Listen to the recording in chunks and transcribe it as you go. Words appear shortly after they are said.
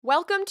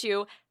Welcome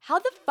to How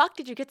the Fuck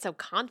Did You Get So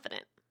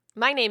Confident?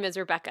 My name is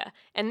Rebecca,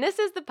 and this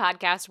is the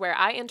podcast where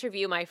I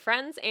interview my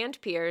friends and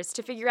peers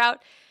to figure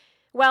out,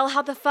 well,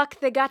 how the fuck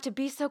they got to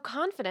be so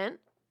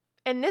confident.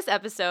 In this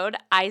episode,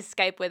 I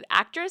Skype with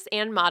actress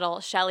and model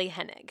Shelley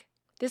Hennig.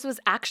 This was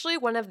actually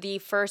one of the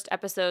first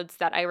episodes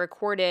that I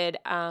recorded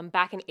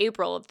back in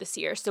April of this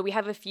year, so we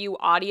have a few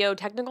audio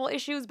technical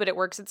issues, but it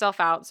works itself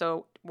out,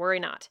 so worry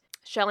not.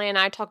 Shelley and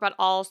I talk about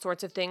all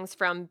sorts of things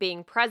from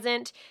being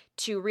present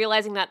to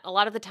realizing that a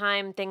lot of the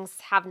time things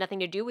have nothing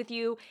to do with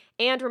you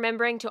and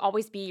remembering to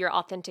always be your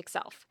authentic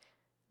self.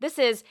 This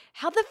is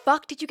How the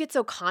Fuck Did You Get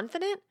So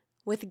Confident?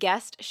 With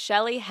guest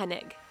Shelley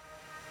Hennig.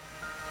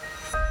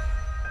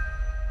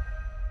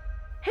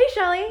 Hey,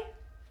 Shelley.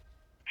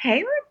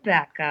 Hey,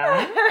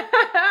 Rebecca.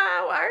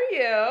 How are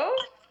you?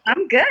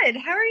 I'm good.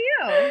 How are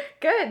you?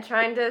 Good.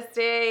 Trying to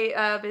stay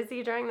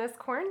busy during this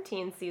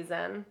quarantine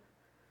season.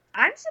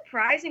 I'm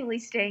surprisingly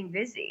staying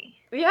busy.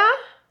 Yeah?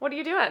 What are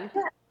you doing?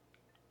 Yeah.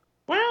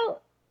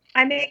 Well,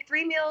 I make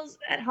 3 meals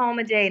at home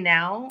a day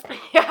now.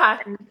 Yeah.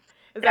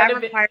 Is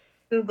that requires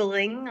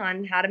Googling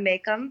on how to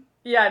make them.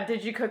 Yeah.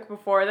 Did you cook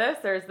before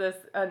this, or is this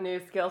a new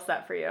skill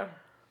set for you?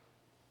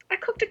 I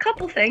cooked a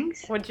couple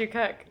things. What'd you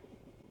cook?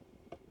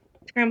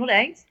 Scrambled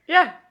eggs.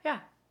 Yeah.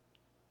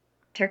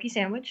 Turkey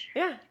sandwich.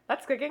 Yeah,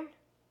 that's cooking.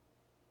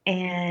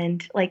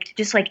 And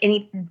just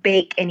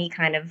bake any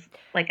kind of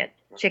like a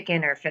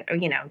chicken or fucking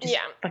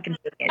fucking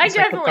bake it. I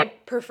definitely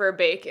prefer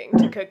baking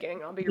to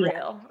cooking, I'll be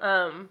real.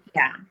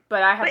 Yeah.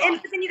 But but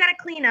then you got to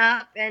clean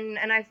up, and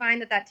I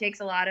find that takes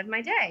a lot of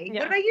my day.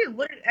 Yeah. What about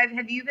you?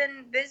 Have you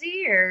been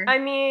busy or? I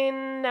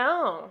mean,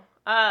 no.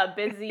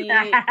 Busy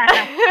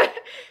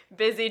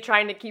busy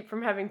trying to keep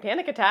from having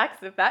panic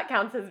attacks, if that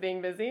counts as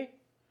being busy.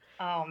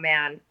 Oh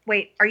man.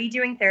 Wait, are you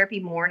doing therapy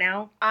more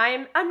now?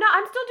 I'm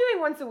still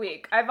doing once a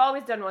week. I've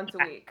always done once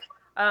a week.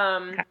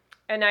 Okay.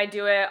 And I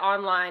do it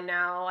online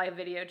now. I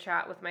video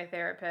chat with my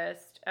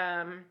therapist.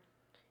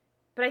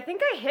 But I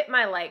think I hit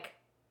my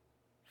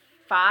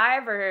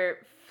 5 or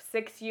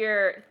 6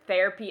 year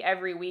therapy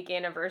every week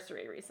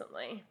anniversary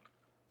recently.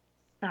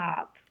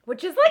 Stop.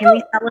 Which is Can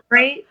we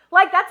celebrate?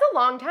 That's a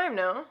long time,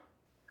 no?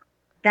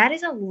 That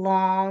is a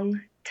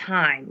long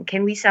time.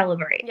 Can we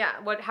celebrate? Yeah.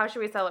 How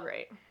should we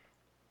celebrate?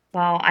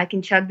 Well, I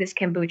can chug this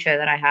kombucha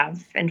that I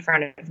have in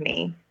front of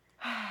me,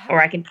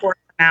 or I can pour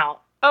some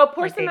out. Oh,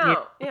 pour some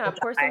out. Yeah,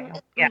 pour some.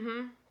 Yeah.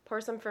 Mm-hmm. Pour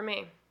some for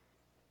me.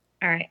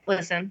 All right,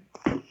 listen.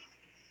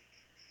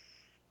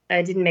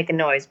 I didn't make a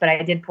noise, but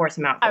I did pour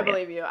some out for you. I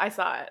believe you. I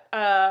saw it.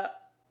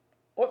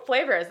 What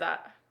flavor is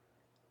that?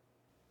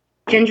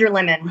 Ginger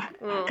lemon,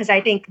 because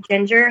I think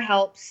ginger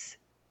helps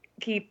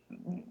keep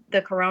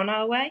the corona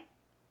away.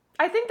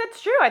 I think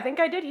that's true. I think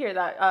I did hear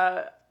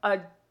that.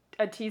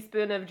 A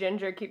teaspoon of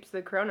ginger keeps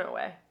the corona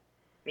away.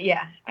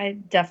 Yeah, I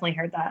definitely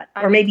heard that.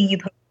 Or maybe you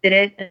posted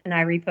it and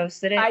I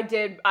reposted it.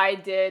 I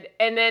did.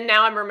 And then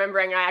now I'm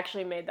remembering I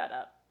actually made that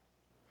up.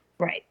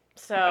 Right.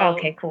 So.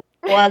 Okay, cool.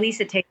 Well, at least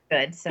it tastes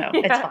good, so yeah.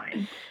 It's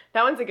fine.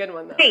 That one's a good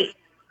one, though. Hey,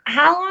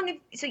 how long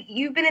so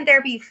you've been in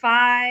therapy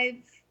 5?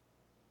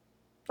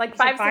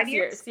 5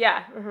 years?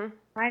 Yeah. Mm-hmm.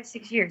 5,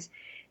 6 years.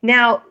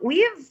 Now,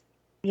 we have,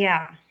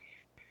 yeah.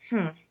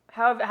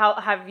 How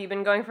have you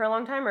been going for a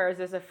long time, or is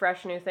this a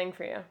fresh new thing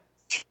for you?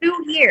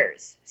 2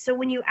 years. So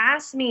when you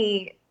asked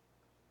me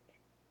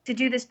to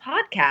do this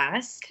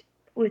podcast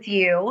with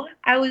you,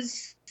 I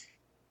was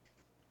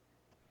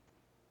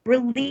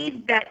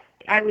relieved that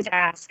I was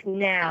asked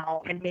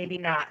now and maybe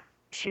not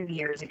 2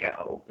 years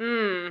ago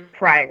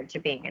prior to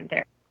being in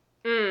therapy.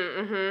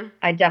 Mm-hmm.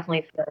 I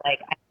definitely feel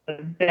like I have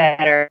a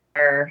better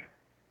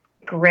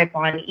grip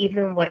on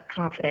even what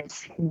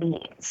confidence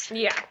means.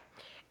 Yeah.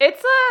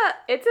 It's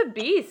a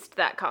beast,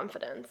 that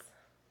confidence.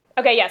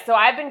 Okay, yeah, so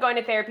I've been going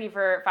to therapy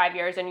for 5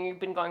 years, and you've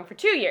been going for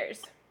 2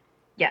 years.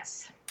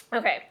 Yes.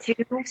 Okay. 2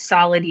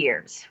 solid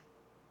years.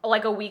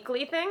 Like a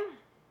weekly thing?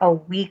 A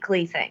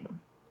weekly thing.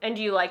 And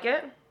do you like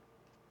it?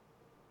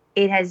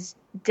 It has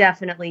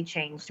definitely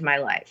changed my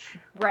life.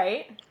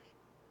 Right?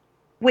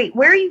 Wait,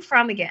 where are you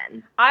from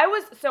again?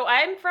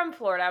 I'm from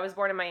Florida. I was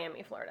born in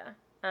Miami, Florida.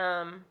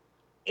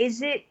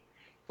 Is it,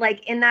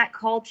 in that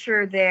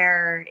culture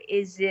there,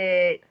 is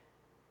it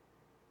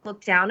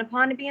looked down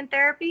upon to be in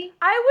therapy?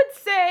 I would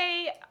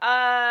say,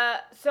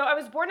 so I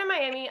was born in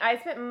Miami. I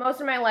spent most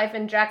of my life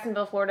in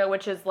Jacksonville, Florida,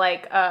 which is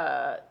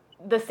the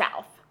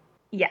South.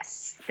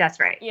 Yes,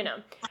 that's right.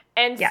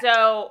 And yeah.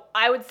 So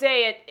I would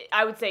say,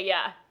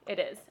 yeah, it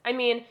is. I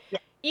mean, yeah.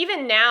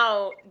 Even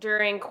now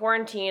during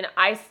quarantine,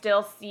 I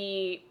still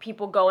see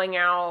people going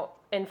out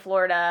in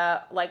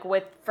Florida,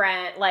 with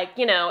friends,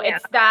 yeah.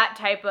 It's that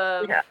type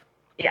of...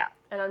 Yeah.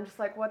 And I'm just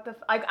what the...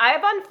 I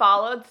have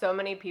unfollowed so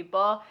many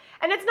people,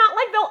 and it's not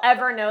like they'll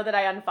ever know that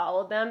I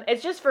unfollowed them.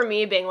 It's just for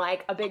me being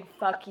a big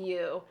fuck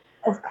you.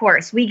 Of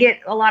course. We get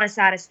a lot of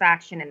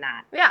satisfaction in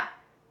that. Yeah.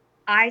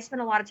 I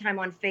spend a lot of time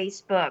on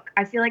Facebook.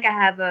 I feel like I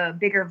have a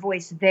bigger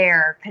voice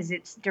there because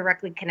it's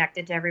directly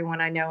connected to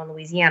everyone I know in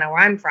Louisiana, where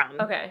I'm from.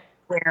 Okay.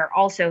 Where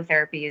also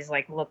therapy is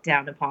looked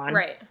down upon.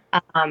 Right.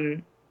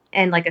 And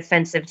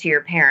offensive to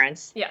your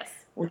parents. Yes.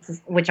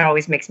 which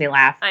always makes me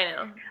laugh.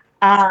 I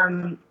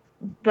know.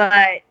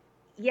 But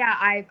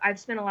yeah, I've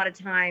spent a lot of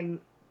time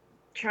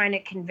trying to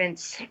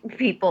convince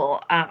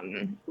people,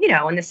 you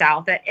know, in the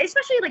South, that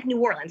especially like New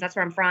Orleans, that's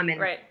where I'm from, and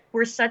Right.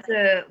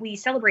 we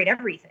celebrate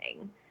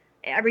everything.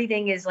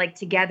 Everything is like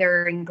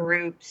together in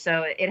groups,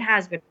 so it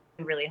has been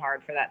really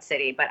hard for that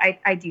city, but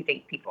I do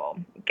think people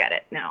get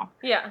it now.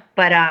 Yeah.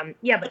 But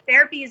but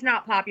therapy is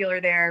not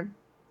popular there.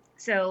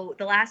 So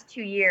the last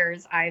 2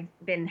 years I've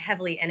been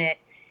heavily in it,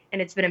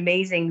 and it's been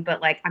amazing, but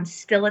like I'm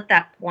still at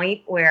that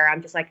point where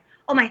I'm just like,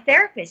 oh, my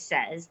therapist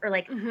says, or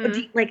like,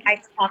 like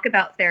I talk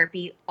about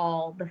therapy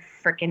all the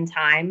freaking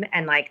time,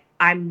 and like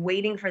I'm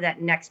waiting for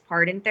that next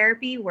part in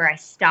therapy where I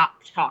stop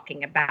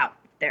talking about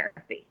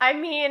therapy. I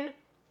mean,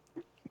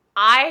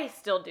 I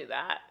still do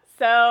that.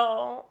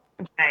 So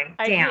okay,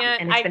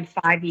 and it's been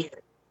 5 years.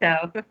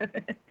 So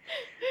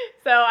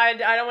so I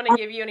don't want to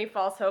give you any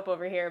false hope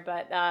over here,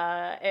 but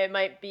it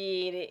might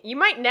be, you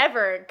might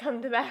never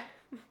come to that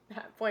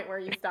point where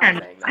you stop saying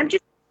that. I'm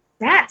just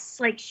obsessed.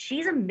 Like,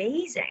 she's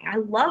amazing. I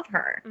love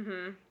her.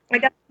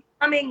 Like, I'm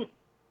becoming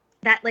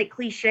that like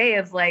cliche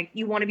of like,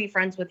 you want to be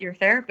friends with your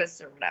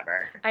therapist or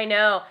whatever. I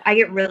know. I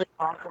get really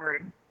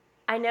awkward.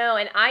 I know,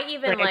 and I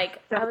even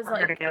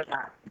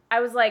I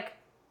was like,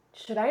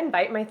 should I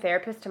invite my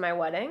therapist to my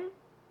wedding?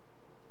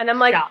 And I'm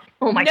like,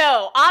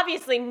 no,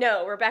 obviously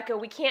no, Rebecca,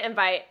 we can't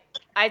invite.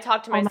 I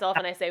talk to myself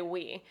and I say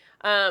we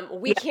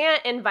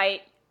can't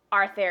invite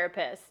our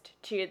therapist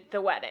to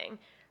the wedding.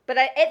 But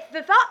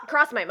the thought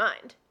crossed my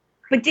mind.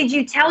 But did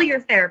you tell your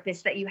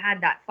therapist that you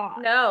had that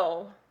thought?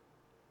 No.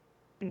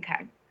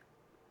 Okay.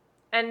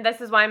 And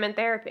this is why I'm in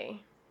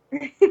therapy.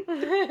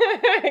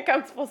 It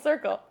comes full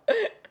circle.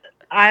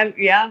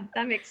 Yeah,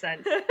 that makes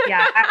sense.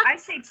 Yeah, I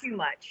say too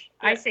much.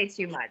 Yeah. I say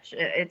too much.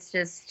 It's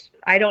just,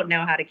 I don't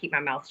know how to keep my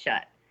mouth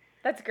shut.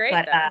 That's great,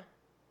 though.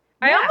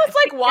 I almost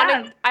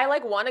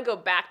want to go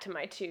back to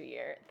my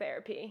 2-year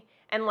therapy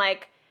and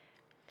like,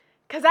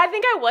 because I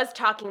think I was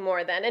talking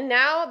more then, and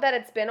now that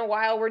it's been a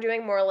while, we're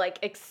doing more like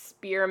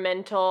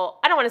experimental.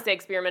 I don't want to say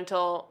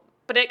experimental,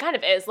 but it kind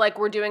of is. Like,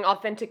 we're doing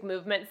authentic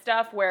movement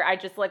stuff where I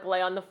just like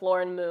lay on the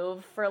floor and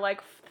move for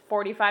like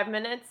 45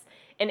 minutes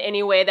in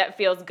any way that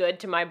feels good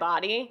to my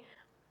body.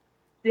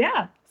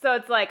 Yeah. So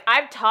it's like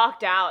I've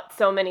talked out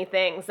so many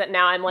things that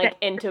now I'm like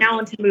into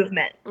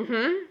movement.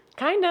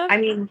 Kind of. I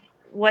mean,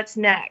 what's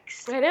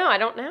next? I know. I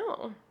don't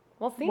know.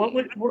 We'll see.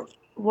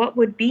 What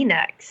would be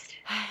next?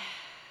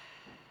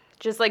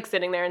 Just like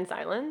sitting there in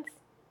silence.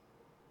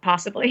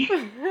 Possibly.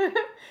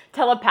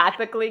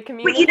 Telepathically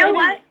communicating. But you know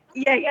what?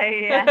 Yeah.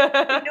 You know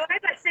what? I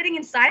thought sitting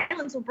in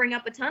silence will bring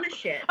up a ton of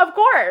shit. Of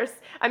course.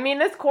 I mean,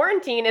 this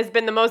quarantine has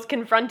been the most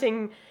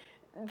confronting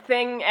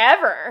thing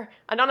ever.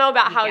 I don't know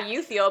about how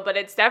you feel, but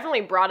it's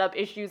definitely brought up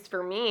issues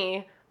for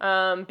me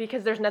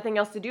because there's nothing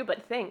else to do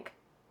but think.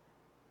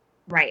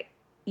 Right.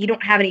 You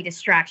don't have any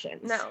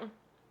distractions. No.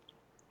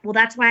 Well,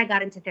 that's why I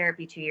got into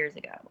therapy 2 years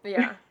ago.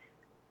 Yeah.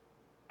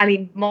 I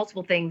mean,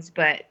 multiple things,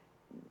 but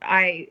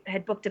I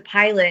had booked a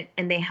pilot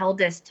and they held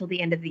us till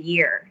the end of the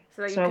year.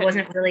 So I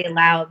wasn't really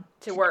allowed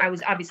to work. I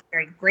was obviously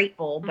very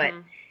grateful, but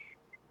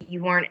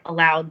you weren't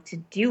allowed to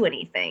do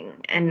anything.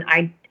 And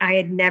I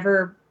had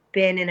never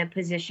been in a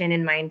position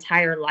in my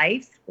entire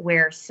life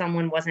where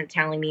someone wasn't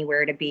telling me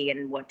where to be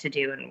and what to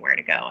do and where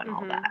to go and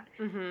all that.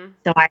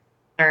 So I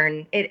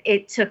learned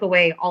it took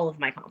away all of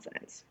my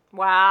confidence.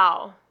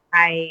 Wow.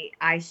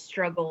 I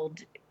struggled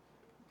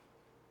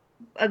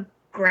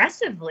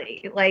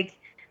aggressively. Like,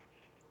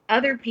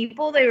 other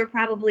people, they were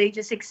probably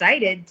just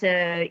excited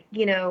to,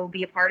 you know,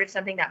 be a part of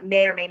something that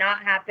may or may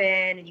not happen,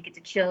 and you get to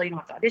chill, you don't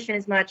have to audition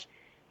as much.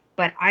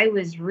 But I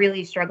was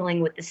really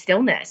struggling with the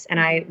stillness, and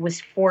I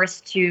was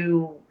forced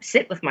to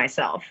sit with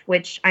myself,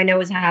 which I know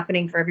is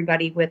happening for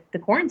everybody with the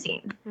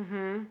quarantine.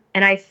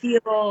 And I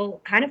feel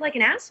kind of like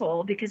an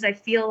asshole because I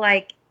feel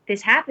like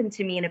this happened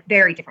to me in a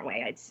very different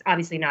way. It's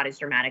obviously not as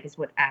dramatic as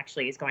what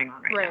actually is going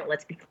on right now.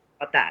 Let's be clear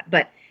about that.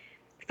 But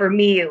for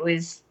me, it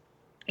was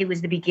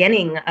the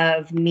beginning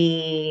of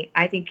me,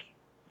 I think,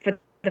 for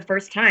the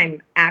first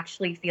time,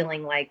 actually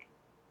feeling like,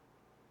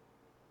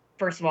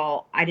 first of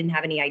all, I didn't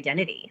have any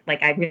identity.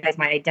 Like, I realized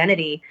my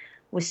identity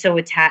was so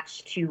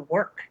attached to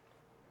work.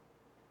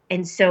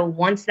 And so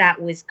once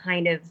that was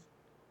kind of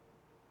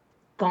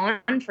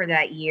gone for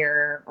that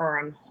year or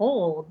on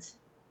hold,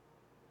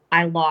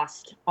 I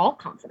lost all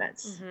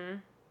confidence.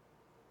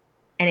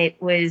 And it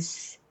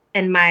was,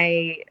 and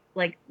my,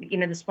 like, you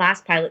know, this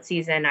last pilot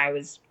season, I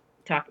was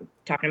talking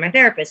to my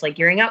therapist, like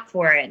gearing up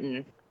for it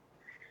and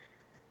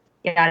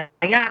yada,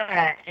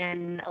 yada.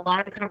 And a lot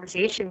of the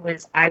conversation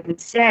was, I would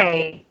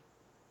say,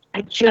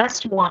 I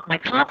just want my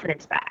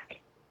confidence back.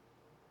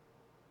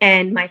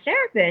 And my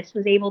therapist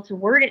was able to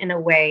word it in a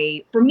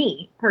way, for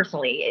me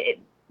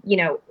personally, you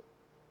know,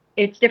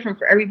 it's different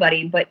for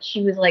everybody, but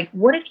she was like,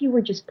 what if you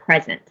were just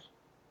present?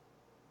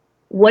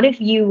 What if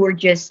you were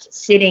just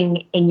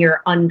sitting in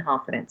your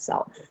unconfident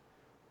self?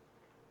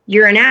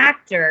 You're an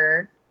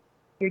actor.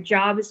 Your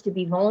job is to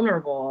be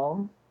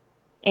vulnerable.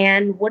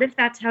 And what if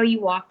that's how you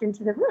walked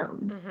into the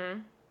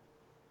room?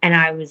 And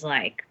I was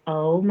like,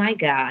 oh my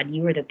God,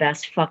 you are the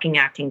best fucking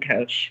acting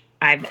coach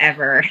I've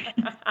ever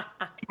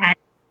had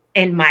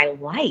in my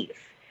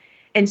life.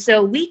 And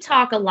so we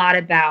talk a lot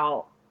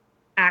about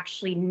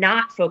actually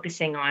not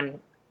focusing on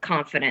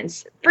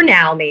confidence for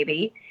now,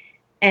 maybe,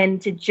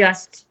 and to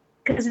just,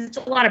 because it's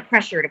a lot of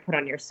pressure to put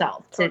on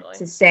yourself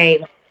to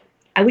say,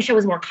 I wish I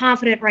was more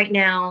confident right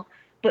now.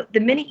 But the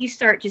minute you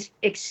start just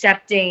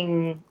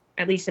accepting,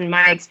 at least in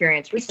my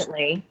experience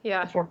recently,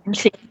 before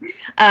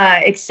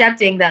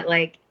accepting that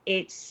like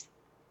it's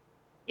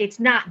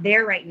not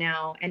there right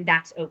now, and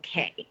that's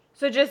okay.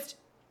 So just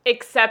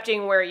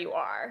accepting where you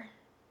are.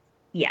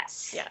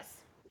 Yes.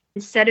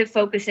 Instead of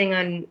focusing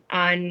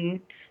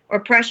on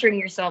or pressuring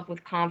yourself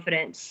with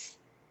confidence,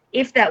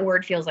 if that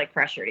word feels like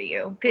pressure to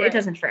you, it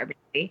doesn't for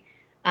everybody,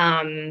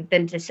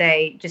 then to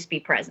say, just be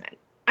present.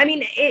 I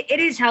mean, it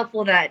is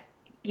helpful that,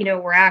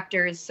 we're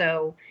actors,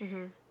 so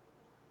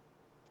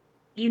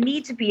you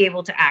need to be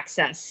able to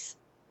access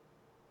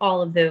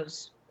all of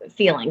those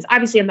feelings.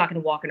 Obviously, I'm not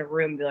going to walk in a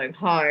room and be like,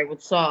 hi,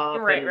 what's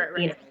up?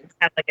 Right.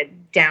 Have like a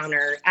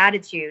downer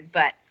attitude,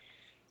 but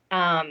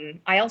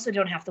I also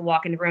don't have to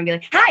walk in the room and be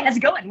like, hi, how's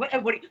it going? What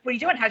are you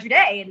doing? How's your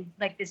day? And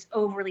like this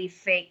overly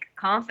fake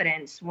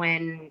confidence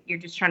when you're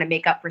just trying to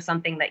make up for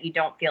something that you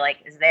don't feel like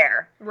is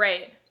there.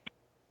 Right.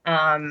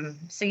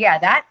 So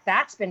yeah,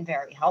 that's been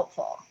very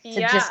helpful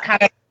to just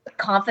kind of put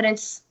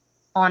confidence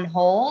on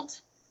hold.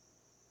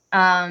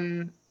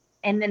 And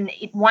then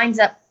it winds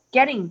up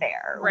getting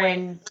there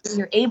when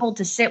you're able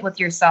to sit with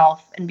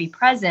yourself and be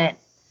present.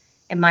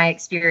 In my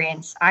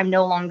experience, I'm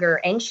no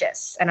longer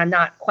anxious and I'm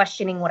not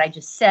questioning what I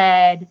just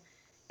said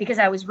because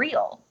I was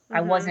real.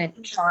 I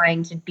wasn't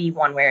trying to be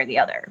one way or the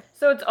other.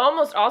 So it's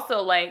almost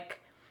also like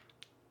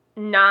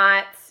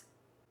not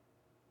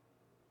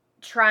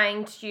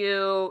trying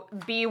to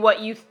be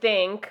what you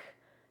think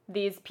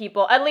these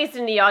people, at least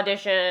in the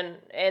audition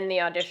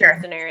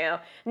scenario,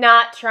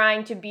 not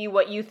trying to be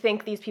what you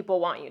think these people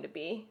want you to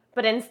be,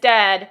 but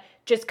instead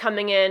just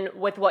coming in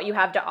with what you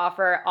have to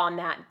offer on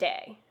that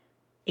day.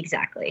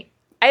 Exactly.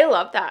 I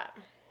love that.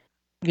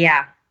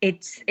 Yeah,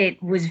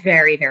 it was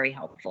very, very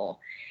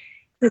helpful.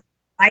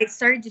 I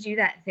started to do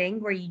that thing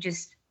where you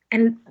just,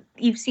 and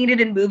you've seen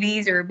it in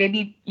movies or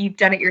maybe you've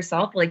done it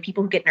yourself, like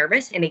people who get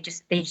nervous and they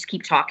just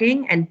keep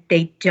talking and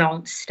they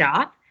don't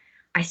stop.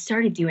 I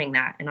started doing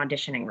that in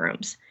auditioning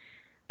rooms.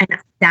 And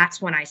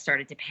that's when I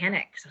started to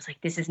panic because I was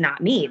like, this is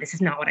not me. This is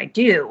not what I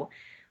do.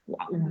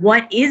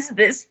 What is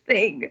this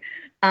thing?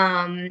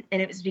 And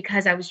it was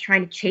because I was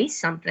trying to chase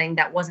something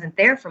that wasn't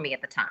there for me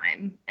at the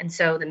time. And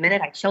so the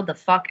minute I chilled the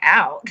fuck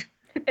out.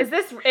 Is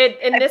this it?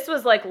 And this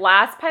was like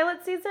last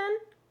pilot season?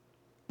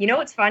 You know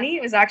what's funny?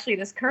 It was actually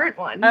this current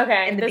one.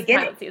 Okay, in the this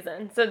beginning. Pilot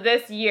season. So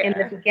this year. In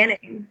the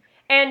beginning.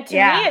 And to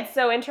me, it's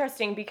so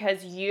interesting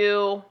because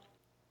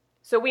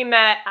so we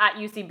met at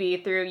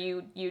UCB through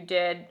you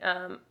did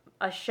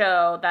a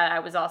show that I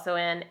was also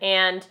in,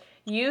 and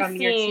you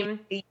seem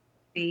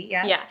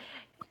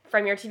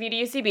from your TV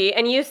to UCB,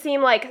 and you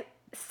seem like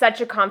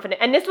such a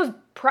confident. And this was,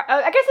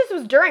 I guess, this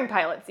was during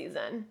pilot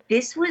season.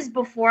 This was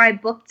before I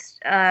booked.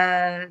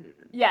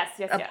 Yes.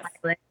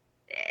 Pilot,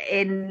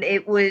 and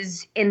it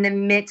was in the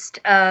midst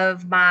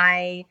of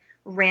my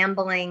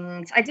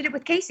ramblings. I did it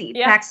with Casey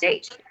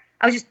backstage.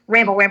 I was just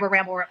ramble.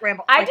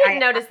 I didn't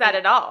notice that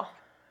at all.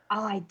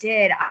 Oh, I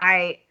did.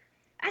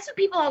 That's what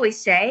people always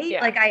say.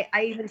 Yeah. Like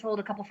I even told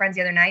a couple friends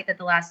the other night that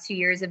the last 2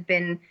 years have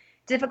been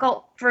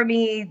difficult for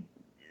me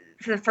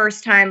for the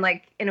first time,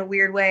 like in a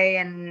weird way.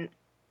 And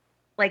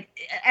like,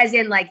 as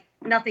in like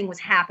nothing was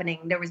happening.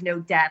 There was no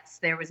deaths.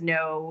 There was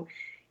no,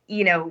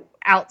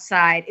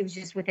 outside. It was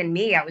just within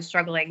me. I was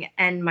struggling.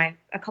 And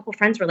a couple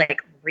friends were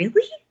like,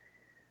 really?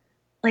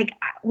 Like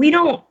we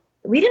didn't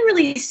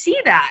really see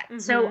that. Mm-hmm.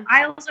 So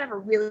I also have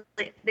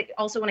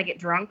also when I get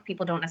drunk,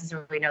 people don't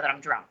necessarily know that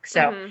I'm drunk.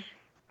 So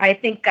I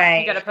think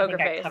I cover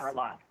a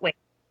lot. Wait,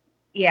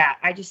 yeah,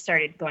 I just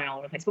started going all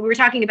over the place. But we were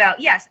talking about,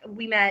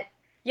 we met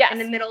in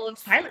the middle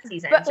of pilot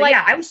season. But so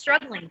I was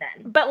struggling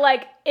then. But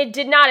like, it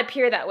did not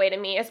appear that way to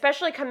me,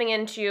 especially coming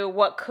into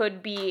what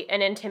could be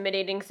an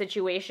intimidating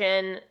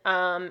situation.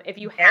 If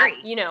you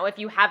if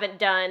you haven't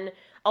done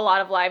a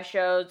lot of live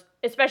shows,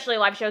 especially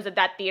live shows at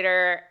that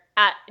theater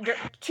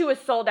to a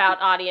sold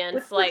out audience,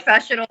 with like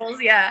professionals,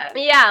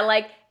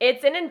 like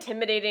it's an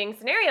intimidating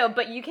scenario,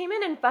 but you came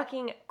in and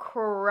fucking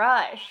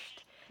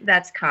crushed.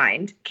 That's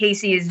kind.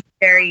 Casey is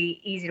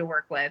very easy to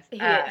work with.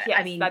 Yes,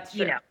 I mean, that's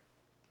true.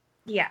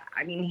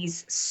 I mean,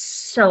 he's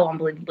so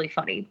unbelievably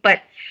funny.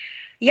 But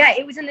yeah,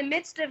 it was in the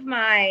midst of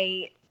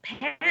my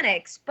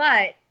panics,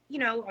 but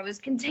I was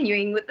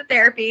continuing with the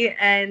therapy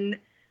and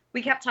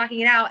we kept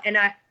talking it out.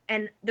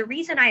 And the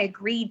reason I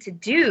agreed to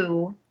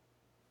do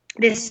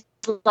this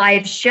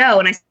live show,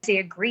 and I say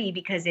agree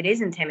because it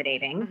is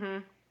intimidating. Mm-hmm.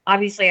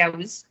 Obviously, I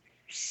was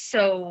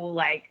so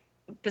like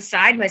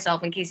beside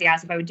myself when Casey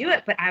asked if I would do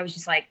it, but I was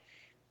just like,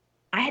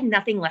 I had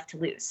nothing left to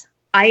lose.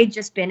 I had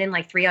just been in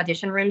like 3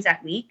 audition rooms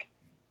that week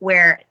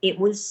where it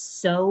was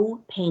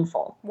so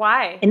painful.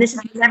 Why? And this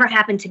has never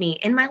happened to me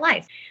in my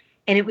life.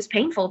 And it was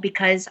painful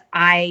because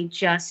I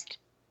just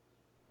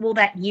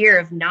that year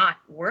of not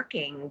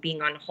working,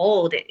 being on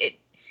hold,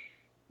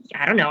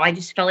 I don't know. I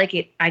just felt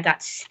like I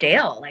got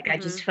stale. Like I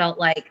just felt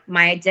like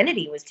my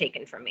identity was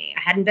taken from me.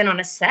 I hadn't been on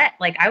a set.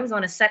 Like I was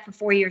on a set for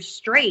 4 years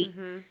straight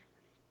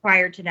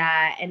prior to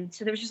that. And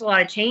so there was just a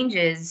lot of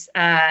changes.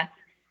 And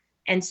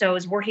so I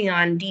was working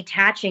on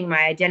detaching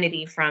my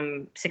identity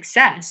from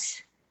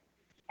success.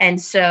 And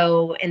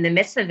so in the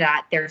midst of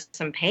that, there's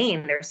some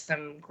pain, there's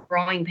some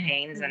growing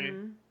pains.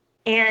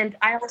 And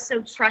I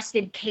also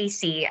trusted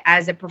Casey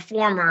as a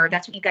performer.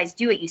 That's what you guys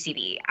do at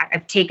UCB.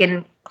 I've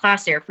taken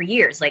class there for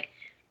years. Like,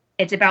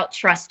 it's about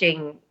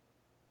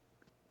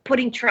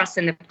putting trust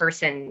in the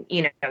person,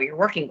 you're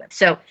working with.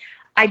 So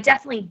I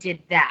definitely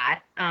did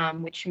that,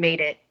 which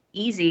made it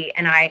easy.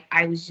 And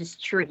I was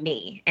just true to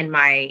me and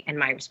my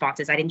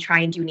responses. I didn't try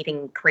and do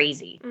anything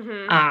crazy.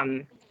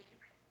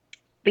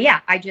 But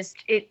yeah,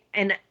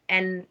 and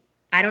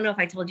I don't know if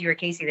I told you or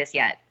Casey this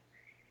yet.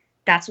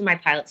 That's when my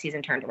pilot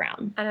season turned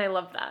around. And I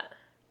love that.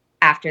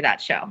 After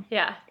that show.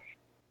 Yeah.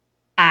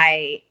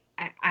 I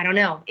don't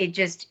know. It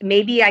just,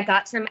 maybe I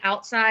got some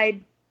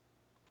outside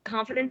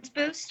confidence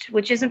boost,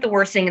 which isn't the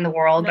worst thing in the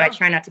world, but I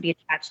try not to be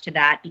attached to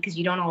that because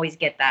you don't always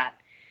get that,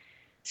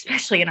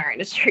 especially in our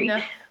industry.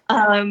 No.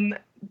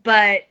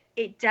 But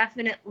it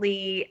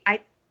definitely,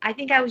 I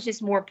think I was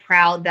just more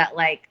proud that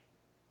like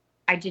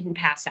I didn't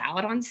pass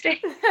out on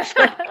stage.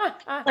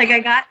 like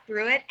I got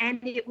through it and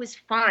it was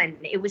fun.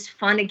 It was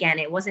fun again.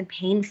 It wasn't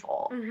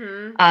painful.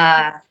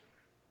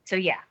 So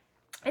yeah.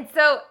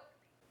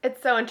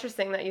 It's so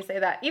interesting that you say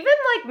that. Even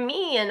like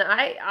me, and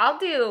I'll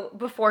do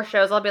before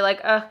shows, I'll be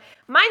like,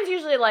 mine's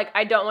usually like,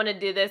 I don't want to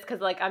do this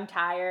because like I'm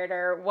tired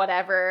or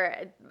whatever.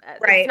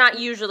 Right. It's not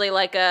usually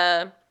like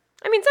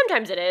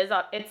sometimes it is.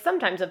 It's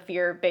sometimes a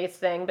fear-based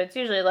thing, but it's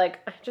usually like,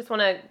 I just want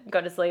to go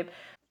to sleep.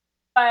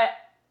 But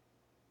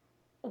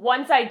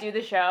once I do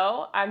the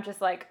show, I'm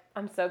just like,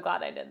 I'm so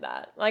glad I did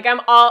that. Like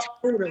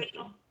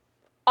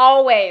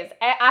always,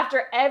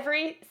 after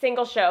every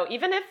single show,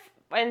 even if,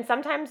 and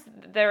sometimes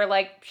they're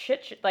like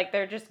like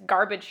they're just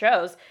garbage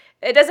shows.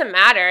 It doesn't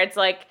matter. It's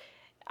like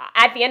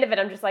at the end of it,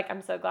 I'm just like,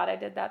 I'm so glad I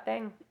did that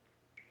thing.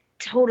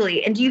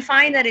 Totally. And do you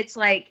find that it's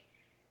like,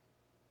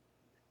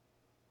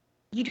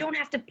 you don't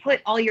have to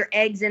put all your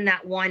eggs in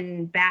that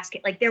one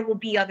basket. Like there will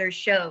be other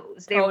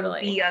shows. There will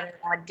be other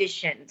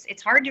auditions.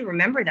 It's hard to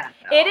remember that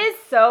though. It is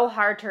so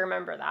hard to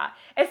remember that.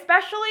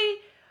 Especially,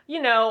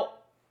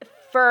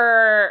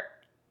 for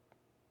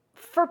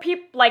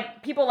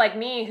people like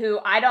me who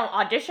I don't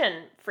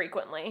audition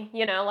frequently,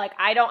 like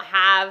I don't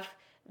have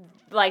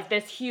like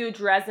this huge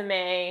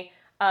resume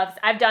of,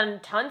 I've done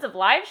tons of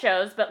live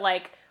shows, but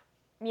like,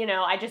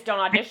 I just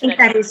don't audition. I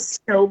think that is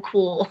so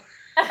cool.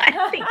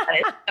 I think that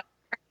is so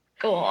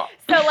cool.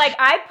 So like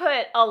I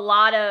put a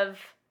lot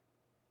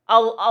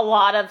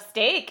of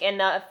stake in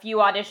the few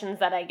auditions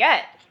that I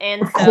get.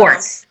 And of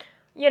course,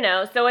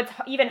 so it's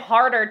even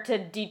harder to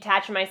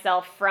detach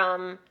myself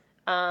from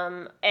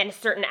a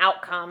certain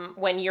outcome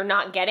when I'm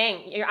not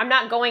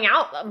going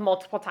out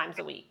multiple times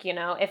a week,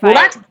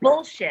 that's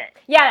bullshit.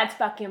 Yeah, that's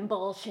fucking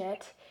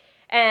bullshit.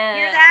 And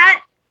hear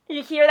that?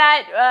 You hear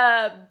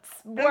that?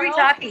 Who are we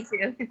talking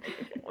to?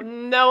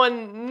 No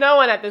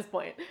one at this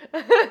point.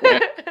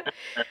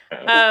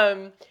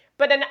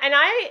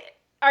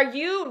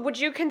 Would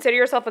you consider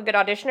yourself a good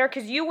auditioner?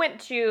 Because you went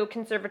to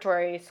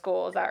conservatory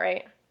school, is that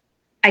right?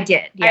 I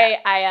did, yeah.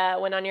 I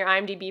went on your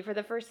IMDb for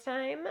the first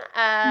time.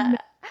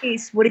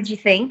 Nice. What did you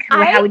think?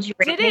 How would you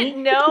rate me? I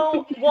didn't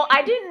know. Well,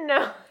 I didn't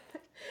know.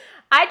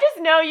 I just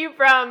know you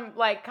from,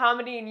 like,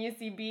 comedy and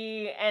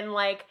UCB and,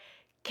 like,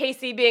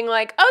 Casey being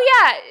like, oh,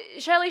 yeah,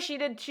 Shelly, she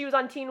was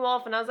on Teen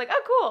Wolf. And I was like,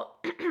 oh,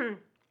 cool.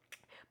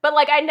 But,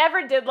 like, I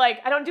never did,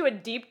 like, I don't do a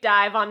deep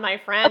dive on my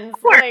friends.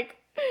 Like,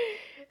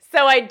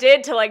 so I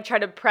did to, like, try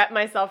to prep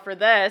myself for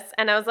this.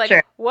 And I was like,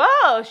 sure.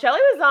 Whoa, Shelly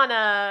was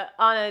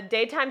on a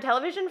daytime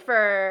television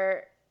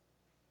for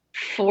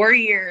 4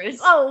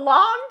 years. A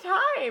long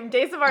time.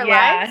 Days of Our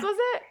Lives, was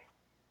it?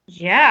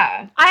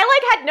 Yeah. I,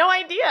 like, had no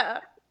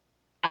idea.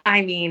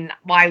 I mean,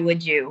 why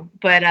would you?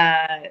 But,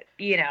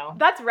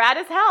 That's rad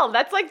as hell.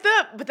 That's, like,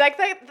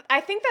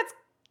 I think that's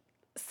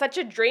such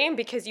a dream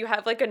because you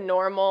have, like, a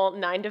normal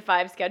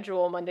 9-to-5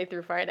 schedule Monday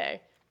through Friday.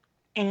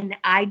 And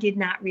I did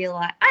not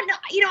realize,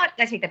 you know what?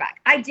 I take that back.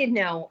 I did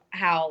know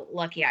how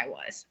lucky I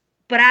was.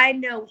 But I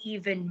know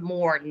even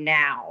more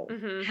now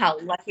how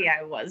lucky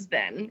I was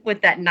then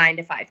with that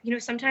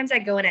 9-to-5. Sometimes I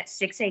go in at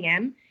 6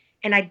 a.m.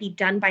 and I'd be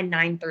done by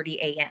 9:30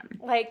 a.m.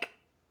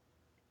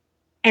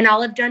 And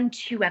I'll have done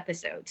 2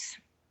 episodes.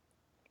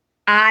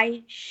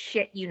 I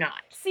shit you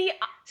not. See,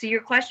 so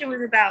your question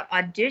was about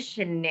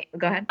auditioning.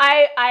 Go ahead.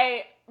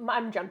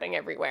 I'm jumping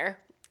everywhere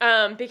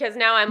because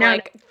now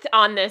I'm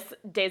on this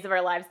Days of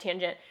Our Lives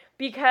tangent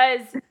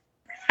because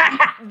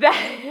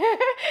that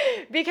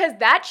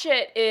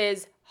shit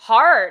is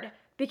hard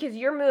because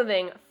you're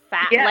moving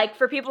fast. Yeah. Like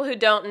for people who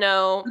don't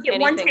know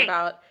anything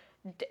about,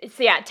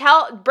 so yeah,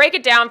 break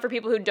it down for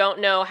people who don't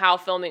know how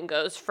filming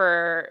goes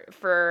for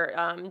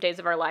Days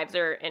of Our Lives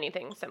or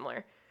anything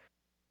similar.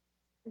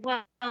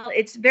 Well,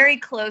 it's very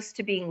close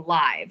to being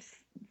live.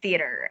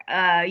 theater.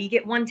 You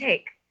get one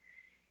take.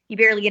 You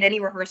barely get any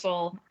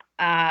rehearsal,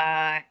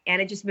 and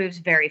it just moves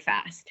very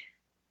fast.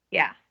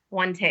 Yeah,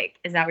 one take.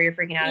 Is that what you're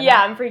freaking out about?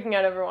 Yeah, I'm freaking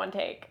out over one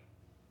take.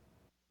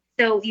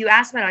 So you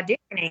asked about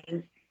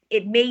auditioning.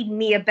 It made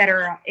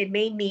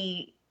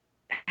me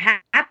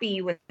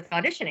happy with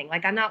auditioning.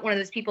 Like, I'm not one of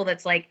those people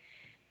that's like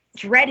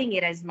dreading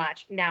it as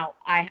much. Now,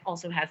 I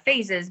also have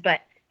phases,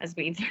 but as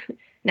we've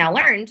now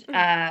learned,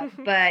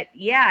 but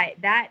yeah,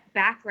 that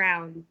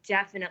background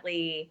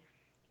definitely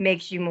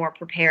makes you more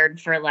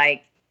prepared for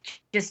like,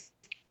 just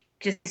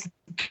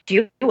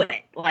do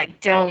it.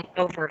 Like, don't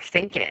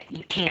overthink it.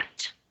 You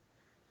can't.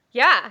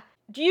 Yeah.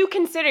 Do you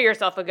consider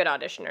yourself a good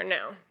auditioner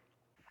now?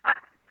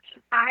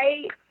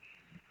 I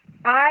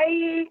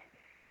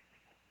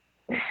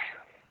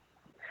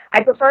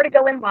prefer to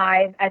go in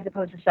live as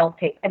opposed to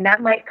self-tape, and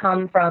that might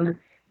come from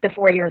the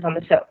 4 years on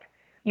the soap.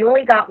 You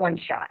only got one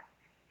shot.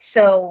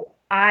 So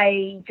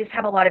I just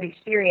have a lot of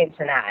experience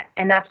in that,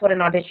 and that's what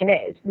an audition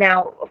is.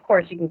 Now, of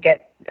course, you can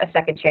get a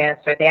second chance,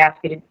 or they ask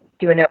you to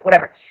do a note,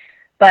 whatever.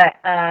 But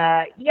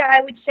yeah,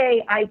 I would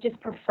say I just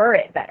prefer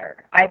it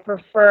better. I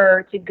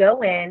prefer to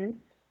go in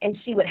and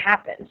see what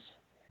happens.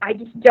 I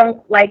just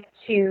don't like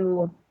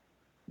to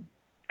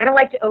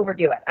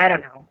overdo it. I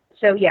don't know.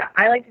 So yeah,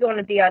 I like to go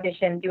into the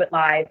audition, do it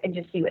live, and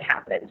just see what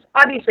happens.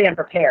 Obviously, I'm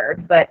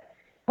prepared, but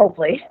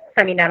hopefully,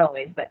 I mean, not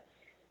always, but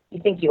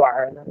you think you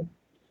are, and then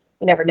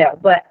you never know.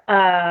 But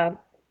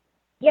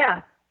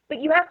yeah,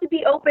 but you have to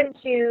be open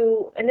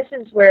to, and this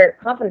is where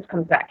confidence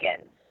comes back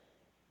in.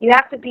 You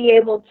have to be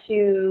able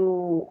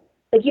to,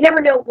 like, you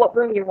never know what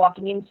room you're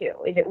walking into.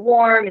 Is it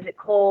warm? Is it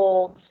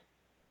cold?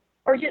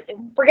 Or just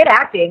forget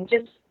acting,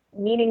 just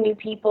meeting new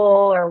people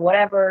or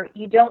whatever.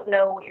 You don't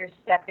know what you're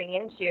stepping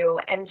into.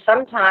 And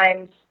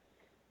sometimes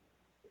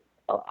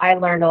I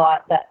learned a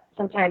lot that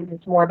sometimes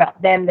it's more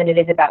about them than it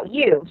is about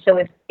you. So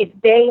if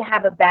they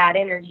have a bad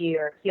energy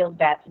or it feels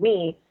bad to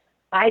me,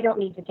 I don't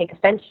need to take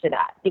offense to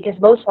that, because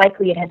most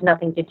likely it has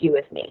nothing to do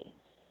with me.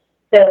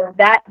 So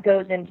that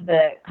goes into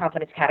the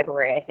confidence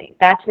category, I think.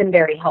 That's been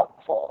very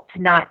helpful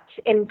to not,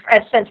 and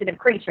as sensitive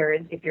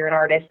creatures, if you're an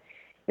artist,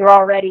 you're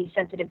already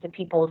sensitive to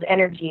people's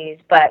energies,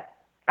 but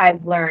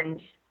I've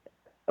learned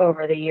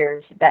over the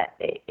years that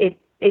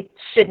it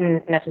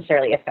shouldn't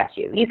necessarily affect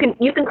you. You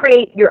can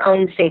create your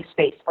own safe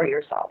space for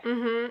yourself.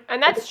 Mm-hmm.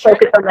 And that's true.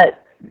 Focus on the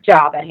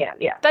job at hand,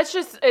 yeah. It's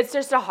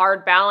just a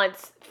hard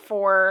balance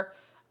for,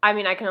 I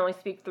mean, I can only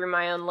speak through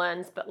my own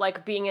lens, but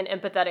like being an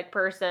empathetic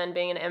person,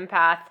 being an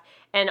empath,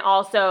 and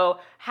also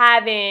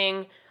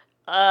having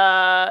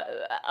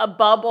a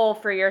bubble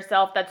for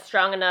yourself that's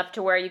strong enough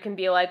to where you can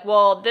be like,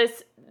 well,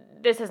 this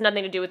has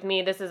nothing to do with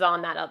me. This is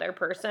on that other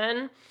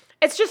person.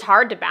 It's just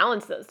hard to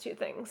balance those two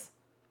things.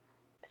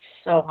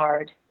 So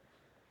hard.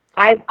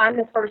 I'm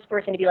the first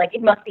person to be like,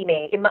 it must be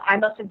me. I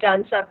must have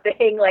done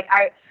something. Like,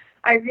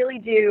 I really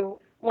do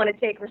want to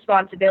take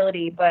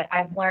responsibility, but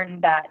I've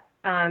learned that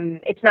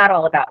it's not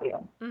all about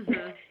you.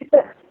 Mm-hmm.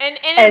 and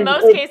in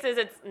most cases,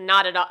 it's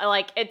not at all.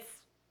 Like, it's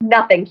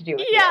nothing to do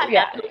with you. Yeah,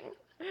 nothing.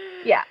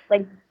 Yeah,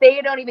 like,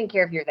 they don't even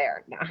care if you're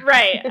there. No.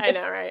 Right, I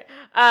know, right?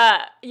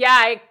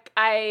 Yeah,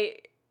 I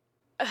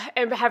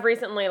have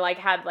recently like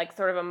had like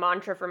sort of a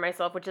mantra for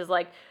myself, which is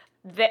like,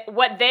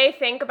 what they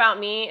think about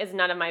me is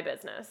none of my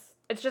business.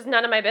 It's just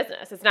none of my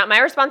business. It's not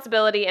my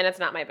responsibility, and it's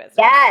not my business.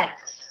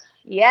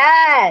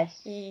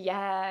 Yes.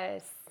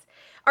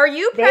 Are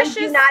you precious?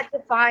 They do not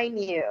define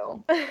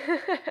you.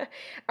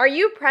 Are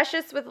you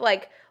precious with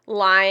like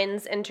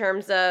lines in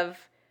terms of,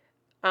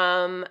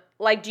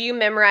 like, do you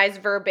memorize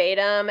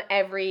verbatim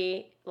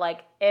every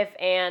like if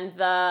and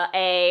the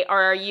a,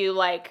 or are you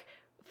like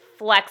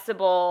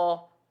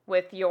flexible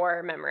with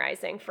your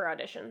memorizing for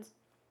auditions?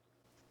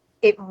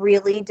 It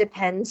really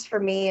depends for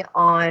me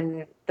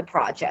on the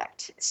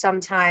project.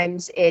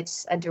 Sometimes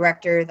it's a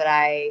director that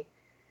I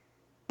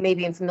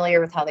maybe am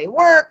familiar with how they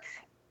work,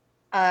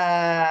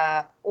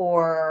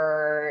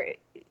 or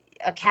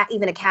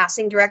even a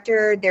casting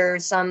director.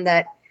 There's some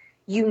that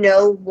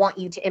want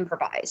you to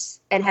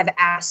improvise and have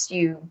asked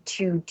you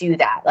to do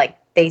that. Like,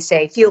 they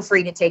say, feel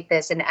free to take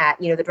this, and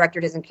the director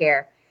doesn't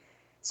care.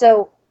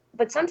 So,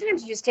 but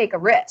sometimes you just take a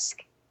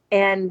risk.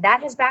 And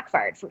that has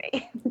backfired for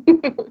me.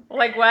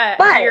 Like what?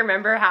 But do you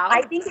remember how?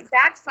 I think it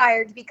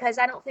backfired because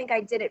I don't think I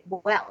did it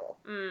well.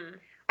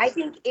 I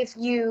think if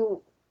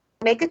you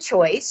make a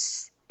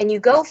choice and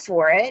you go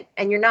for it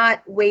and you're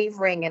not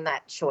wavering in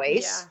that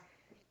choice,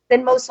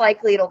 then most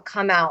likely it'll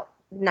come out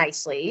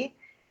nicely.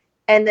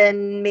 And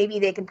then maybe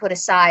they can put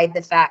aside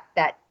the fact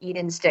that you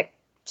didn't stick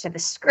to the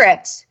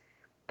script.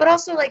 But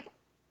also, like,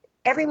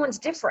 everyone's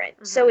different.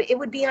 Mm-hmm. So it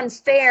would be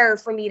unfair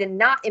for me to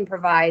not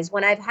improvise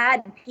when I've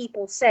had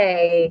people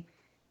say,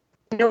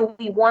 no,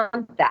 we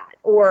want that.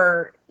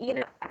 Or,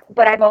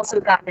 but I've also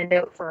gotten a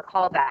note for a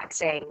callback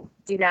saying,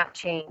 do not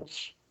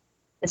change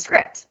the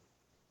script.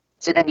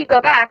 So then you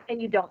go back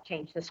and you don't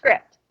change the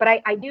script. But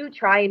I do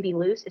try and be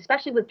loose,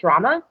 especially with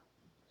drama.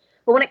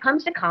 But when it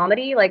comes to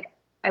comedy, like,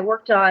 I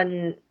worked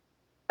on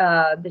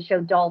the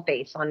show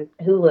Dollface on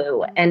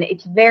Hulu, and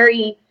it's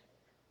very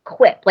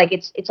quip. Like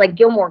it's like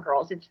Gilmore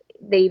Girls.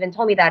 They even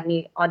told me that in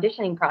the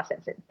auditioning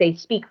process. They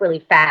speak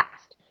really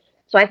fast.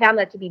 So I found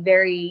that to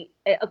be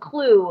a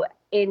clue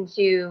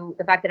into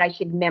the fact that I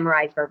should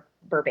memorize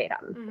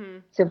verbatim. Mm-hmm.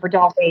 So for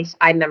Dollface,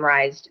 I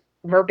memorized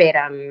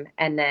verbatim,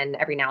 and then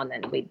every now and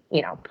then we,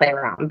 play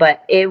around.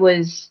 But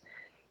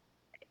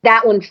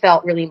that one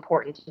felt really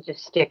important to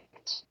just stick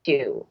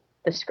to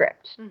the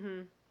script.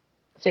 Mm-hmm.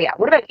 So yeah,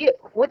 what about you?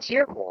 What's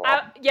your goal?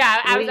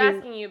 I was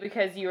asking you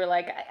because you were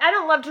like, I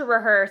don't love to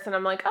rehearse, and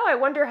I'm like, oh, I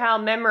wonder how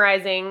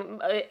memorizing,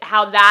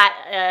 how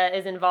that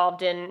is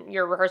involved in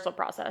your rehearsal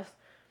process.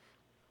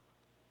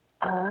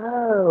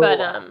 Oh, but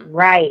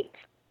right.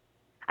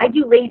 I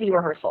do lazy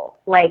rehearsal,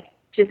 like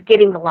just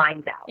getting the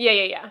lines out.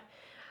 Yeah.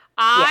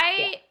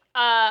 I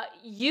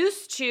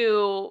used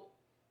to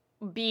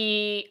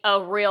be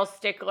a real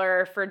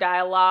stickler for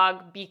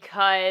dialogue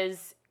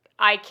because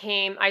I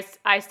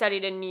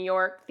studied in New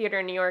York, theater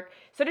in New York.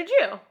 So did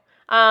you.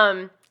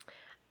 And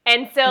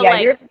so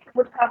yours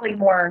was probably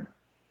more,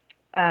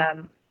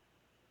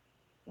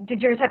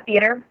 did yours have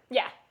theater?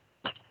 Yeah.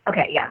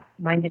 Okay, yeah.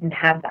 Mine didn't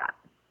have that.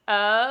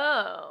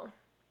 Oh.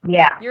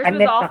 Yeah. Yours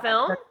was all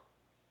film?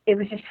 It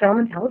was just film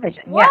and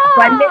television. Whoa. Yeah.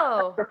 So I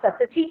missed the stuff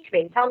to teach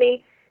me. Tell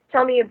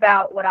me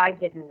about what I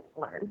didn't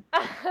learn.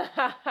 No,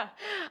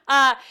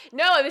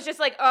 it was just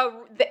like,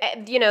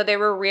 they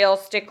were real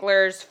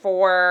sticklers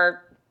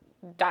for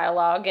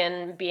dialogue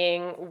and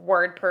being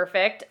word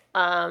perfect.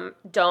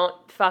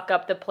 Don't fuck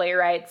up the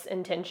playwright's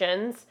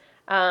intentions.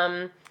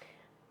 And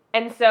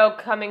so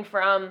coming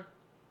from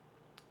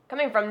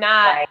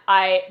that,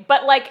 right.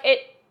 But like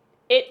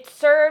it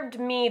served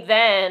me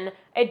then.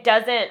 It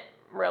doesn't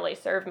really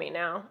serve me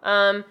now.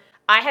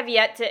 I have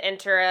yet to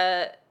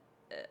enter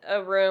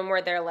a room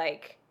where they're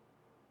like,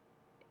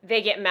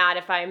 they get mad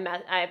if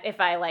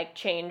I like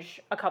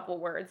change a couple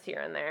words here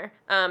and there.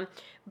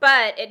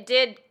 But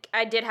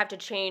I did have to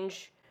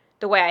change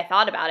the way I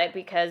thought about it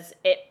because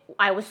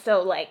I was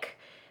so like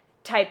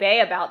type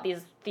A about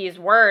these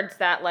words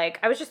that like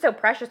I was just so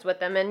precious with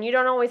them, and you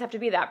don't always have to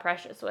be that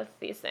precious with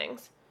these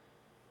things.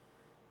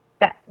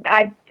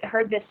 I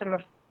heard this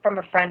from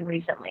a friend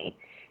recently.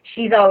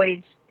 She's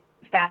always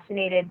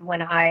fascinated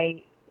when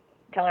I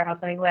tell her how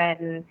something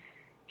went, and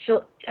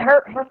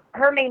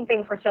her main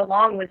thing for so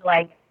long was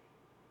like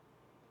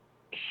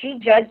she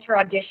judged her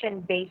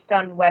audition based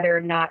on whether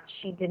or not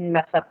she didn't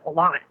mess up a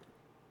line.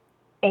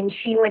 And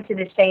she went to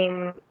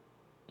theater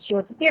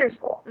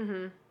school.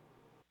 Mm-hmm.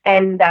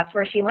 And that's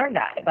where she learned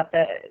that about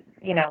the,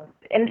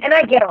 and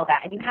I get all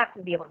that, and you have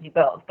to be able to do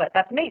both, but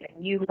that's amazing.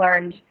 You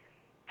learned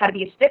how to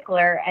be a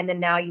stickler, and then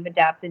now you've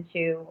adapted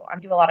to, I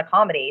do a lot of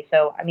comedy.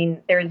 So, I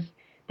mean, there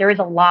is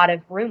a lot of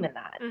room in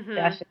that. Mm-hmm.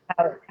 That's just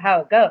how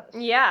it goes.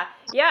 Yeah.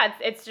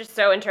 It's just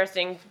so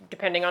interesting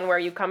depending on where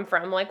you come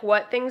from, like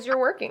what things you're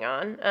working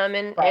on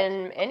in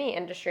any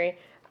industry.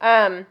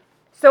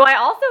 So I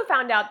also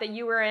found out that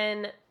you were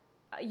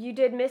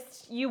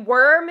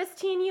Miss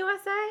Teen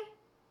USA?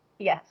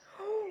 Yes.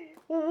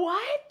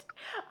 What?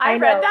 I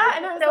read that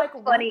and I was so like,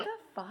 funny. What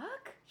the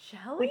fuck?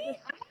 Shelly?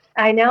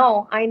 I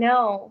know.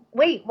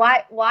 Wait,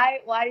 why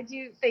did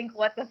you think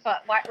what the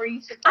fuck? Why were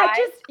you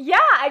surprised?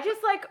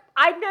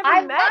 I've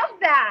never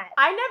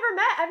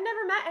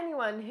met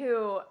anyone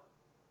who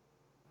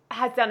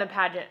has done a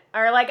pageant,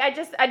 or like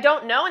I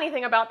don't know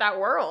anything about that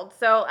world.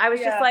 So I was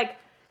just like,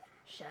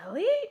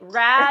 Shelly?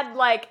 Rad,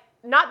 like,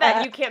 not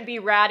that you can't be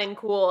rad and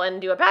cool and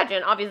do a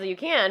pageant, obviously you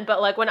can,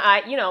 but like when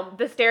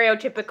the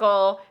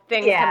stereotypical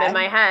things come in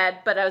my head,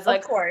 but I was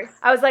like, of course.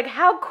 I was like,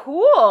 how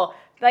cool.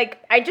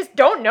 Like, I just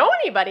don't know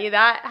anybody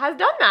that has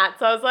done that.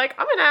 So I was like,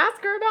 I'm going to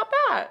ask her about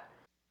that.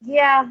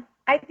 Yeah.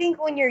 I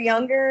think when you're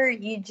younger,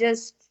 you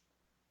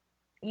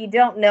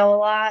don't know a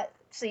lot.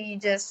 So you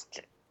just,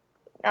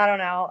 I don't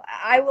know.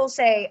 I will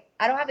say,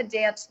 I don't have a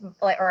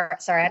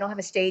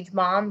stage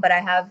mom, but I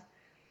have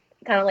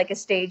kind of like a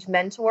stage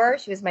mentor.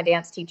 She was my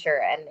dance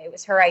teacher, and it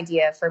was her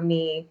idea for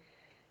me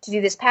to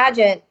do this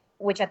pageant,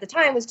 which at the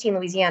time was Teen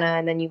Louisiana.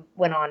 And then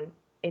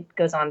it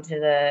goes on to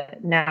the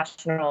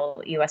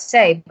National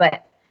USA,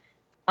 but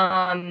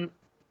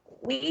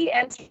we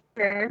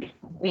entered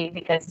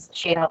because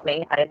she helped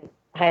me. I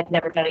had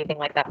never done anything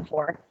like that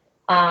before.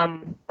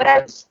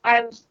 But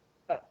I was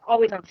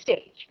always on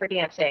stage for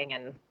dancing,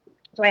 and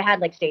so I had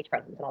like stage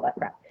presence and all that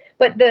crap.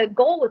 But the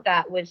goal with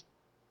that was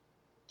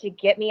to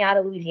get me out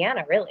of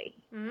Louisiana, really.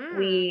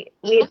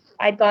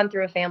 I'd gone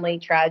through a family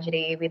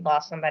tragedy. We'd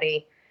lost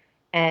somebody,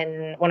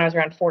 and when I was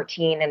around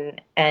 14,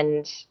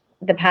 and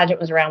the pageant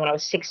was around when I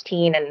was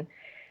 16, and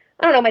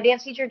I don't know, my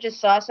dance teacher just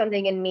saw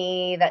something in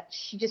me that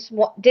she just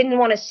didn't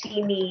want to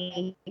see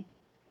me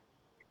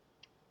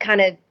kind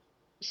of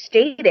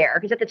stay there,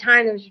 because at the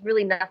time there was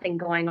really nothing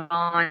going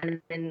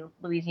on in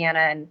Louisiana,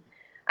 and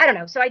I don't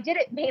know. So I did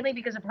it mainly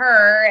because of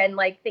her, and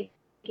like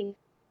thinking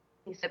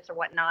sips or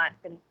whatnot,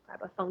 and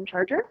grab a phone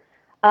charger.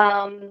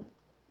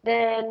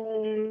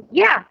 Then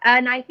yeah,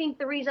 and I think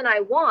the reason I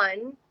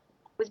won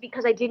was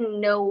because I didn't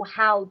know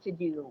how to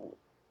do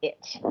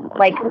it.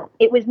 Like,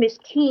 it was Miss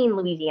Teen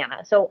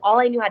Louisiana, so all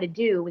I knew how to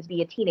do was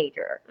be a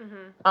teenager.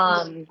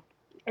 Mm-hmm.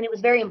 And it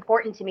was very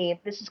important to me.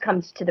 This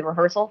comes to the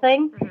rehearsal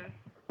thing. Mm-hmm.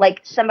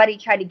 Like somebody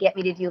tried to get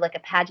me to do like a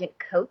pageant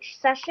coach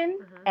session,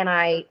 Mm-hmm. and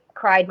I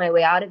cried my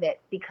way out of it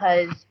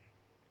because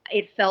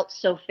it felt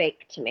so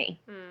fake to me.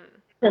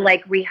 To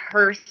like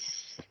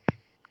rehearse,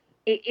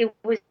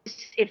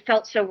 it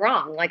felt so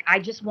wrong. Like I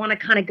just want to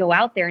kind of go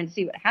out there and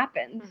see what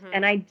happens. Mm-hmm.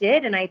 And I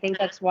did, and I think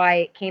that's why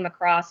it came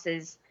across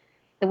as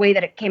the way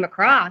that it came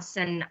across.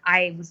 And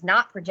I was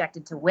not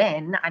projected to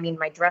win. I mean,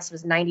 my dress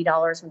was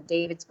 $90 from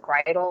David's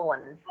Bridal,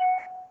 and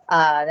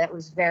that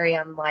was very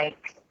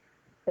unlike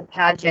the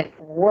pageant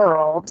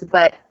world.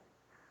 But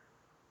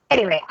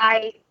anyway,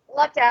 I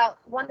lucked out,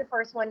 won the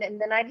first one, and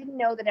then I didn't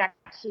know that it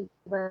actually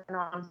went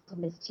on to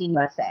Miss Teen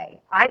USA.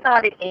 I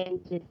thought it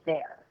ended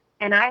there.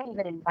 And I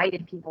even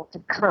invited people to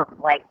come.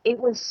 Like, it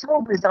was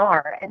so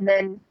bizarre. And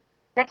then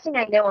next thing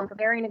I know, I'm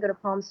preparing to go to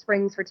Palm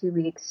Springs for 2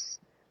 weeks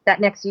that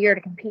next year to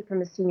compete for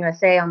Miss Teen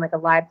USA on like a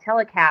live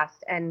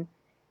telecast. And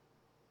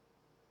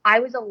I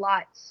was a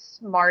lot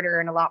smarter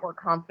and a lot more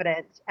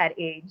confident at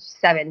age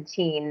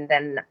 17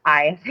 than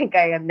I think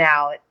I am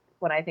now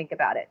when I think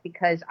about it.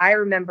 Because I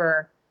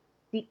remember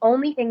the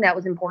only thing that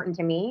was important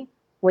to me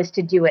was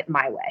to do it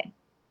my way.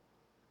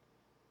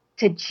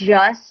 To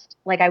just,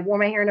 like, I wore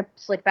my hair in a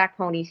slick back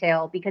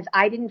ponytail because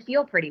I didn't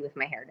feel pretty with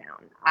my hair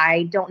down.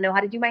 I don't know how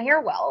to do my hair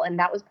well, and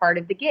that was part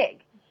of the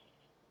gig.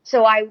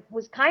 So I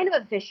was kind of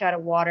a fish out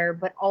of water,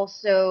 but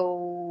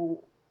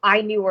also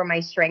I knew where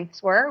my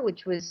strengths were,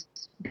 which was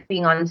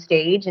being on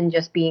stage and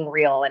just being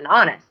real and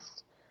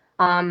honest.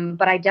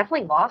 But I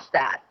definitely lost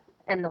that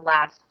in the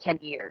last 10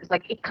 years.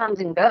 Like, it comes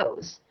and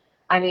goes.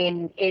 I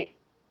mean,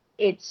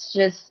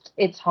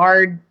 it's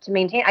hard to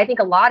maintain. I think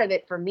a lot of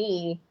it for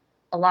me,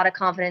 a lot of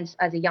confidence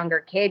as a younger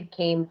kid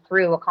came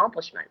through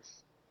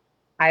accomplishments.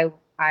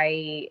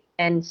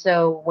 And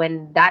so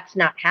when that's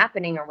not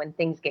happening or when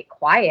things get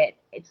quiet,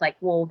 it's like,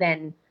 well,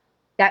 then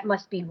that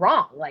must be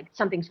wrong. Like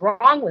something's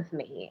wrong with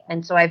me.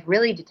 And so I've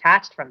really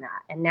detached from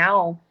that. And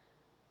now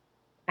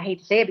I hate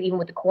to say it, but even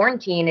with the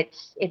quarantine,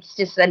 it's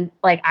just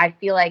like, I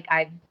feel like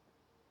I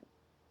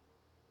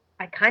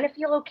kind of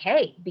feel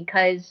okay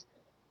because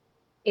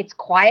it's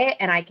quiet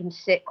and I can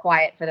sit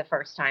quiet for the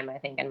first time, I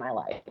think, in my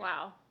life.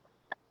 Wow.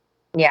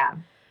 Yeah.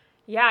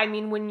 Yeah, I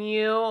mean, when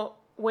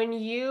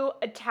you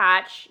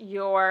attach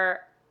your,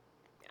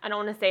 I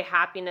don't want to say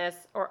happiness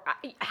or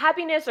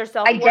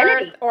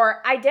self-worth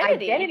or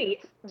identity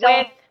with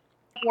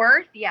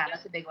self-worth, yeah,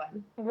 that's a big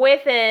one.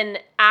 With an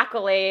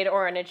accolade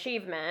or an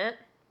achievement,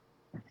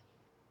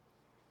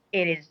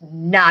 it is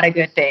not a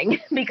good thing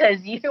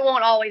because you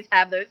won't always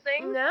have those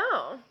things.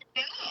 No.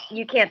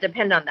 You can't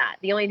depend on that.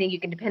 The only thing you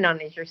can depend on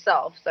is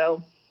yourself.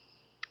 So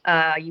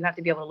you have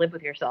to be able to live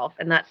with yourself,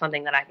 and that's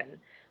something that I've been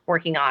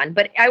working on.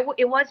 But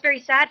it was very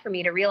sad for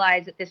me to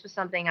realize that this was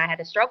something I had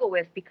to struggle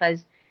with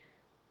because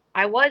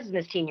I was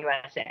Miss Teen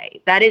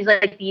USA. That is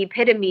like the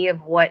epitome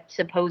of what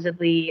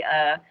supposedly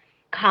a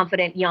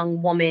confident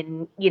young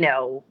woman,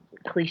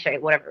 cliche,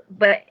 whatever.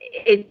 But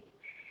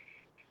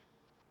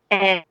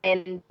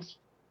and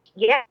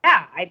yeah,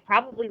 I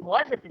probably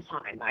was at the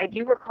time. I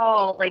do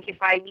recall, like, if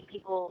I meet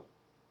people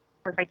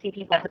or if I see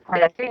people at the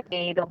party that fit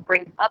me, they'll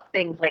bring up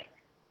things like,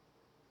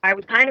 I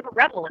was kind of a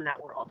rebel in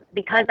that world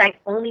because I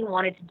only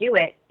wanted to do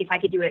it if I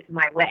could do it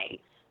my way.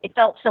 It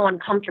felt so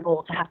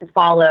uncomfortable to have to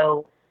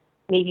follow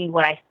maybe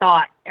what I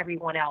thought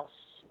everyone else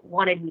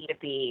wanted me to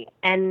be.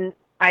 And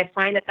I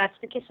find that that's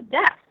the kiss of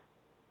death.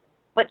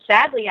 But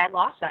sadly, I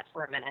lost that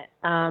for a minute.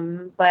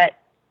 But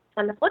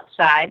on the flip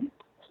side,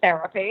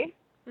 therapy.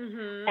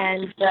 Mm-hmm.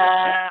 And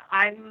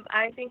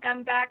I think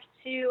I'm back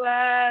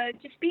to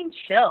just being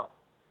chill.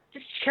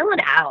 Just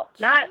chilling out,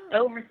 not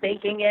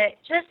overthinking it.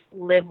 Just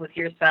live with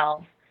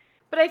yourself.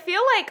 But I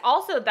feel like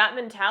also that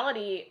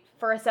mentality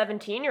for a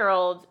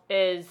 17-year-old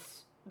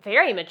is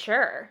very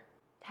mature.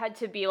 Had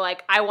to be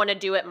like, I want to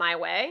do it my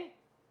way.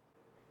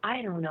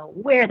 I don't know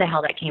where the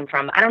hell that came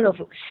from. I don't know if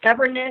it was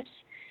stubbornness.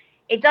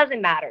 It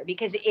doesn't matter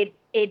because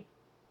it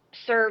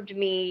served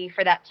me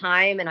for that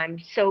time, and I'm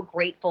so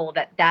grateful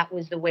that that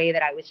was the way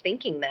that I was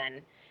thinking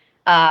then,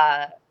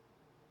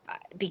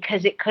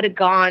 because it could have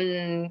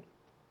gone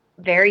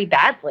very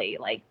badly,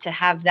 like to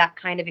have that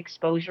kind of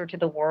exposure to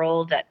the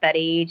world at that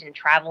age and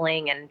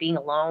traveling and being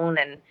alone,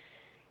 and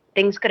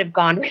things could have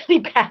gone really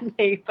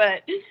badly.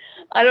 But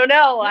I don't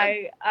know.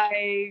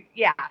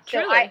 Yeah.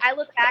 So I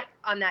look back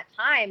on that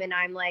time and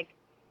I'm like,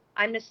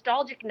 I'm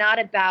nostalgic, not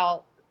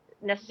about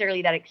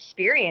necessarily that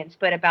experience,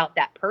 but about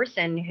that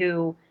person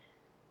who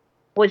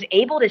was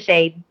able to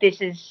say, this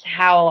is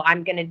how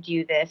I'm going to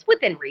do this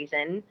within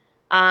reason.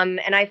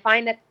 And I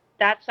find that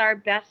that's our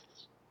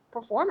best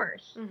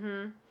performers.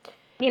 Mm-hmm.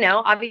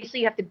 Obviously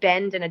you have to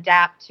bend and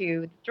adapt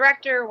to the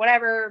director,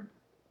 whatever,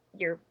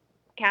 your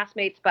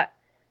castmates, but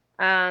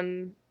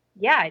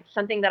yeah, it's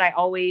something that I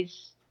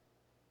always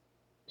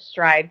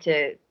strive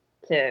to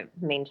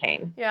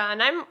maintain. Yeah,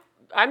 and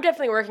I'm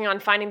definitely working on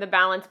finding the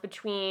balance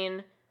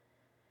between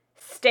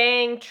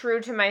staying true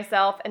to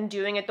myself and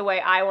doing it the way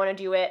I want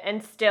to do it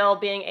and still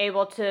being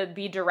able to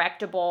be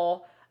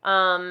directable.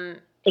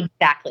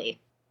 Exactly.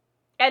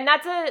 And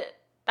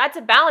that's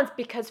a balance,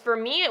 because for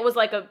me it was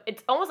like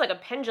it's almost like a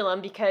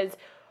pendulum, because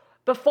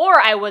before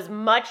I was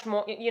much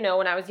more,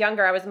 when I was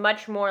younger, I was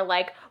much more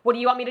like, what do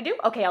you want me to do?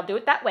 Okay, I'll do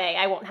it that way.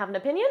 I won't have an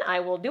opinion. I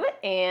will do it,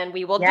 and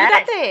we will do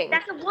that thing.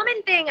 That's a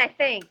woman thing, I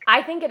think.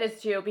 I think it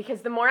is too,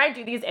 because the more I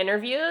do these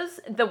interviews,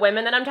 the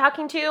women that I'm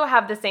talking to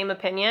have the same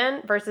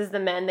opinion versus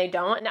the men, they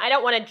don't. And I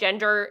don't want to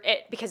gender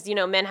it, because,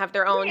 men have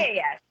their own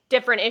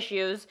different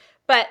issues.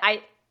 But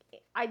I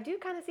do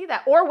kind of see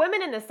that. Or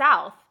women in the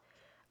South.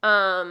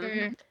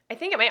 I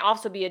think it might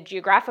also be a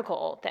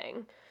geographical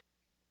thing.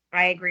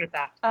 I agree with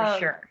that for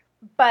sure.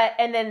 But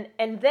and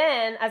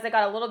then as I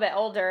got a little bit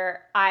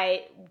older,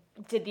 I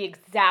did the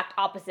exact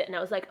opposite, and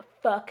I was like,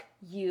 fuck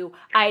you.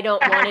 I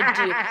don't want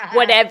to do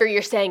whatever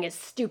you're saying is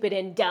stupid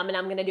and dumb, and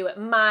I'm going to do it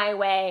my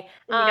way.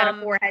 You got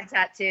a forehead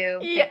tattoo.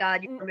 Thank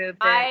God you removed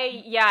it.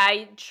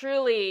 I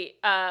truly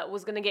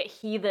was going to get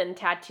heathen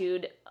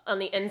tattooed on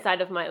the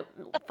inside of my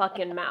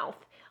fucking mouth.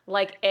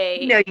 Like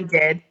a... No, you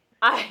did.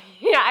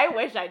 I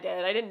wish I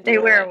did. I didn't do They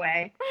it. wear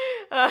away.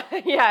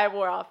 I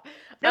wore off.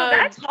 No,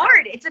 that's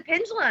hard. It's a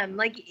pendulum.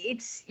 Like,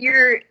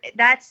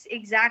 that's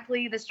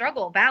exactly the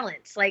struggle,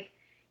 balance. Like,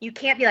 you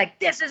can't be like,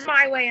 this is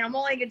my way and I'm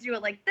only going to do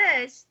it like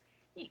this.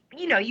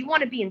 You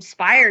want to be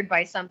inspired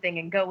by something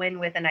and go in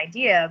with an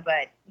idea,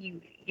 but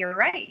you're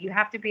right. You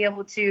have to be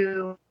able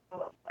to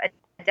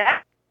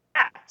adapt.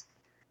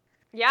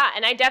 Yeah,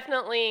 and I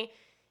definitely,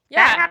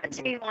 That happened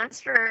to me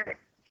once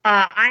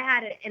I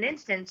had an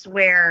instance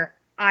where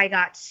I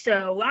got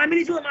I'm going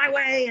to do it my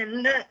way,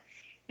 and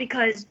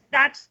because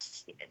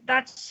that's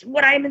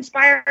what I'm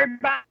inspired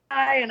by.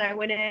 And I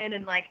went in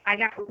and I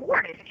got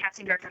rewarded. The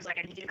casting director was like,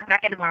 I need you to come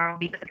back in tomorrow and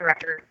meet with the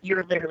director.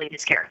 You're literally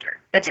this character.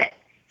 That's it.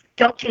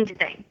 Don't change a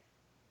thing.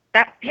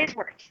 That's his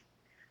words.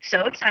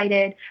 So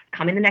excited.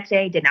 Come in the next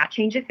day. Did not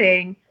change a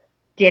thing.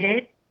 Did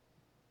it.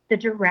 The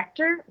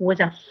director was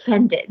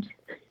offended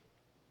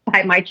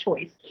by my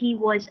choice. He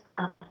was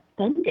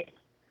offended.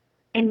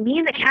 And me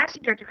and the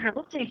casting director kind of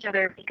looked at each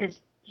other,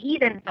 because he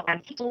then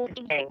thought he told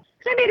me because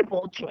I made a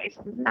bold choice.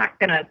 I'm not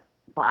going to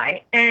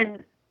lie.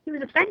 And he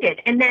was offended.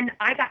 And then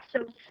I got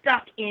so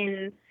stuck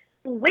in,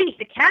 wait,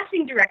 the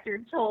casting director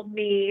told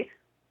me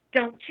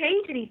don't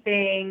change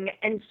anything.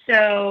 And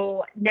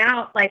so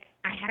now, I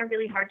had a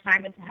really hard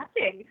time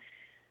adapting.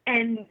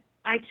 And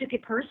I took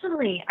it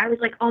personally. I was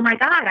like, oh my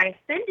God, I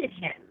offended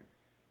him.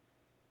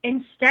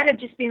 Instead of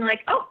just being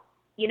like, oh,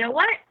 you know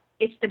what?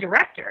 It's the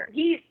director.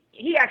 He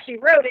actually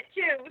wrote it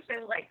too.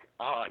 So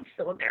it's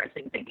so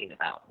embarrassing thinking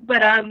about.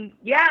 But I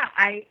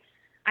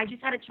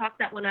just had to chalk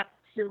that one up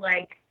to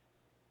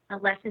a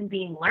lesson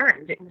being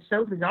learned. It was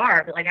so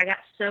bizarre, but I got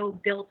so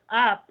built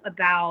up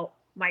about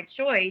my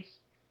choice,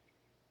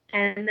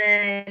 and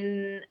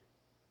then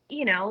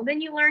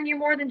then you learn you're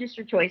more than just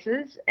your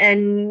choices,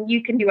 and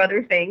you can do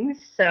other things.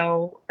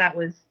 So that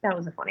was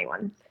a funny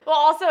one. Well,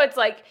 also it's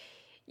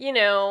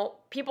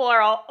people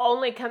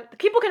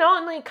can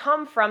only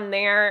come from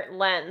their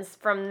lens,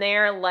 from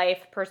their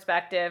life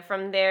perspective,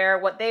 from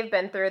what they've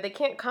been through. They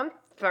can't come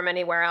from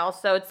anywhere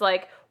else. So it's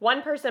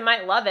one person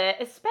might love it,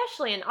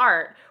 especially in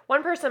art.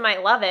 One person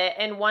might love it,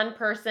 and one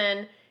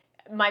person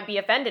might be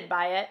offended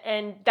by it.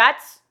 And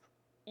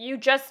you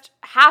just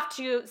have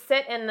to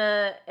sit in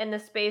the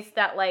space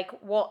that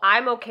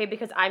I'm okay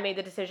because I made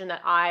the decision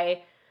that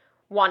I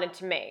wanted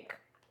to make.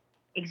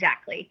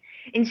 Exactly.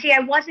 And see,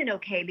 I wasn't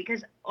okay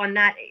because on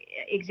that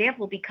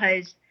example,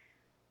 because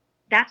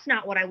that's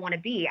not what I want to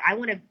be. I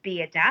want to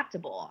be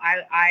adaptable.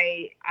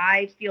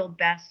 I feel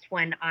best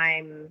when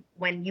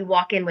you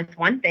walk in with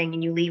one thing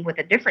and you leave with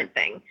a different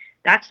thing.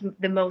 That's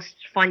the most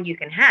fun you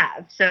can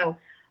have. So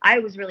I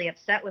was really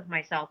upset with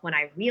myself when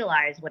I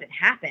realized what had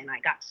happened. I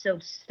got so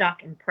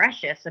stuck and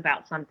precious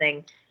about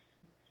something,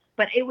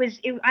 but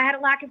I had a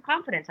lack of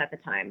confidence at the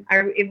time.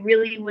 It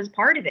really was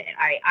part of it.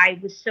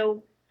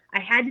 I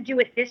had to do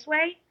it this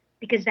way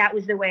because that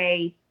was the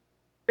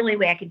only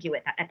way I could do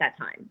it at that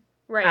time.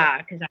 Right.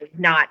 Because I was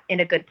not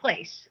in a good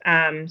place.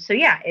 So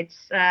yeah,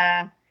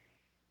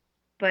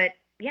 but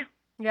yeah.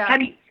 Yeah. How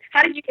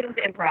did you get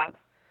into improv?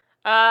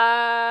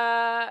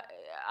 I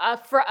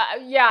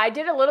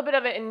did a little bit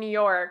of it in New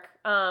York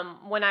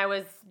when I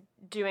was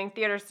doing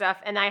theater stuff,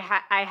 and I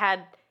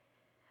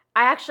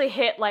actually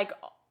hit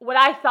what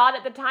I thought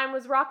at the time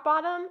was rock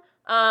bottom.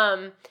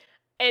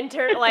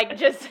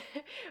 Just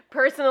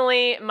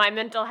personally, my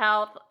mental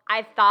health,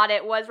 I thought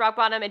it was rock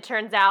bottom. It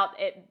turns out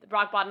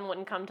rock bottom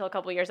wouldn't come till a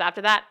couple years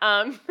after that.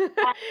 No.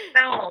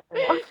 No,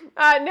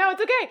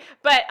 it's okay.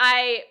 But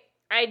I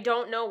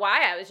don't know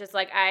why. I was just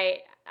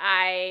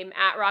I'm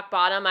at rock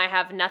bottom. I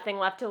have nothing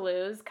left to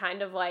lose,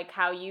 kind of like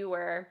how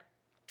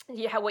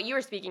what you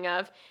were speaking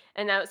of.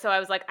 And so I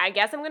was like, I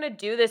guess I'm going to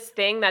do this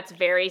thing that's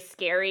very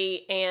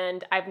scary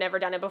and I've never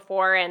done it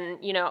before. And,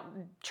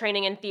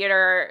 training in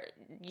theater,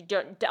 you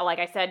don't, like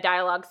I said,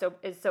 dialogue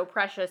is so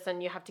precious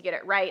and you have to get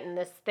it right. And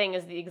this thing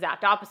is the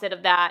exact opposite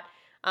of that.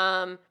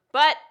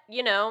 But,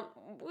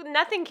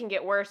 nothing can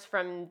get worse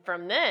from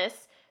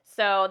this.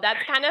 So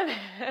that's kind of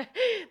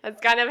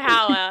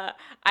how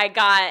I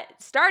got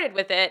started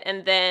with it,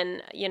 and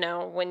then, you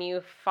know, when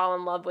you fall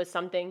in love with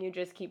something, you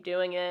just keep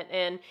doing it.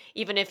 And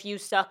even if you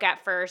suck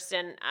at first,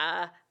 and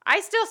I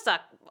still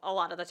suck a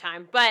lot of the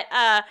time, but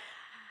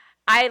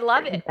I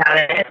love it.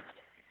 Got it.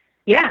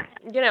 Yeah.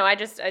 You know,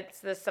 it's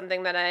just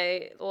something that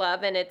I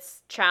love, and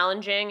it's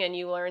challenging, and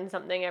you learn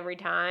something every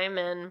time,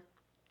 and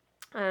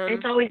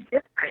It's always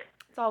different.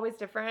 it's always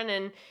different,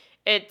 and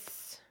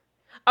it's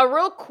a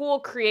real cool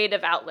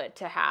creative outlet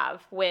to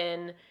have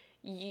when,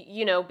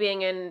 you know,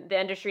 being in the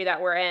industry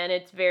that we're in,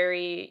 it's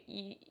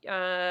very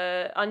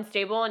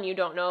unstable, and you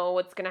don't know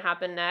what's going to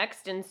happen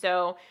next. And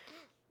so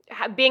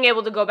being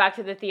able to go back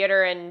to the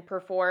theater and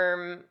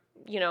perform,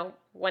 you know,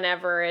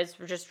 whenever is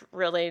just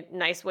really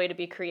nice way to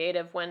be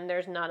creative when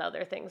there's not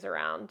other things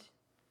around.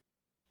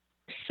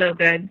 So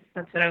good.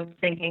 That's what I was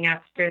thinking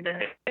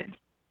after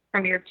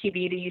from your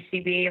TV to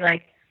UCB.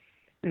 Like,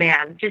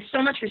 man, just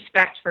so much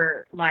respect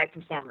for live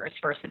performers,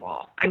 first of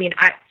all. I mean,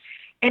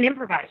 and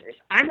improvisers.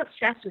 I'm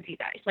obsessed with you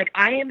guys. Like,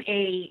 I'm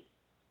a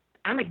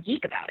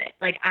geek about it.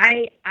 Like,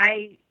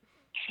 I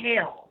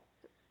hail.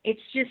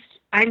 It's just,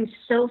 I'm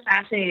so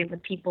fascinated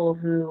with people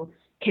who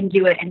can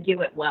do it and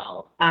do it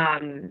well.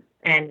 And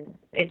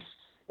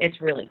it's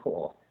really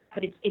cool.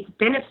 But it's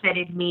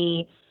benefited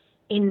me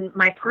in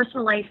my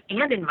personal life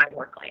and in my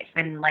work life.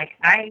 And like,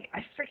 I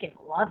freaking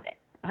love it.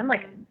 I'm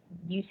like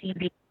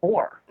UCB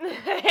 4.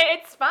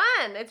 It's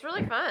fun. It's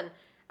really fun.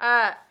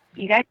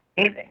 You guys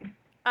are amazing.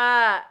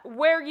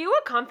 Were you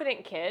a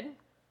confident kid?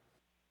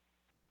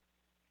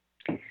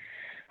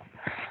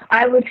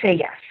 I would say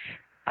yes.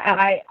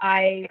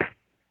 I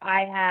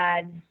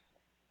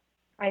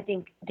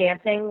think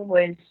dancing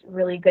was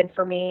really good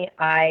for me.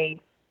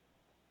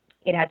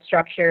 It had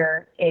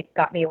structure. It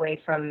got me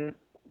away from,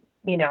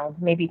 you know,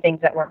 maybe things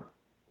that weren't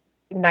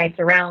nice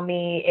around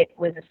me. It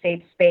was a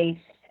safe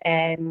space,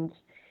 and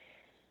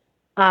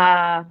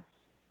I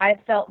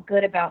felt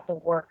good about the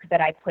work that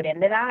I put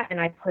into that,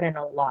 and I put in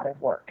a lot of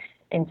work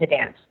into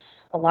dance,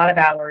 a lot of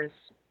hours,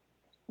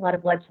 a lot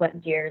of blood, sweat,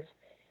 and tears.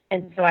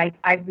 And so I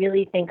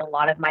really think a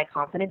lot of my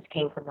confidence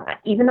came from that.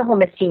 Even the whole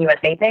Miss Teen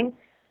USA thing,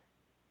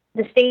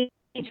 the stage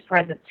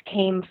presence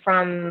came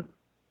from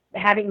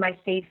having my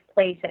safe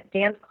place at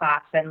dance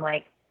class and,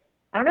 like,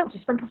 I don't know,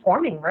 just from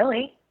performing,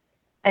 really.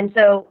 And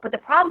so, but the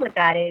problem with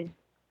that is,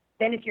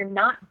 then if you're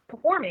not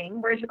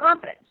performing, where's your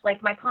confidence?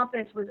 Like, my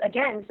confidence was,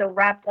 again, so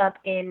wrapped up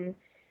in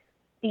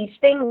these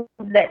things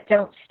that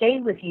don't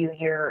stay with you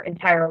your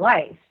entire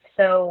life.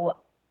 So,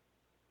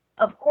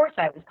 of course,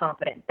 I was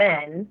confident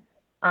then.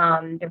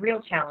 The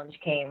real challenge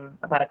came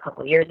about a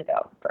couple of years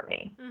ago for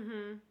me.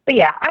 Mm-hmm. But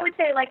yeah, I would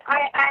say, like,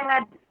 I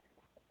had,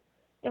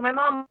 you know, my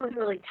mom was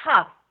really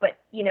tough, but,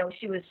 you know,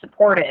 she was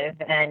supportive,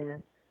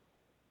 and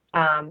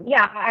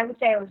yeah, I would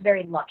say I was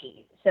very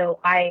lucky. So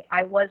I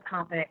was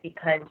confident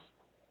because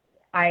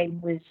I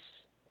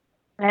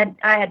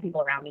had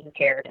people around me who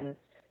cared, and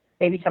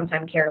maybe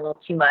sometimes cared a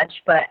little too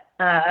much, but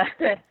I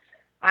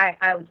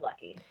was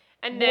lucky.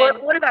 And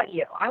then, what about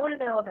you? I want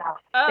to know about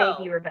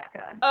baby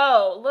Rebecca.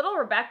 Oh, little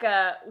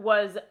Rebecca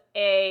was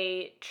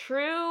a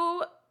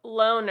true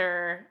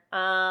loner.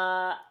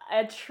 I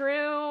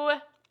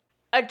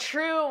was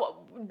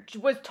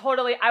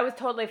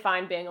totally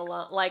fine being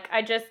alone. Like,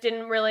 I just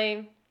didn't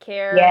really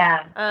care.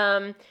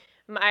 Yeah.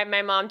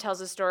 My mom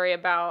tells a story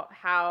about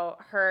how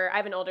I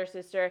have an older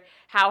sister,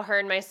 how her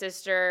and my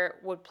sister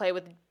would play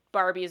with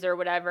Barbies or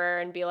whatever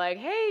and be like,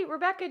 hey,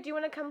 Rebecca, do you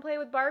want to come play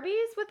with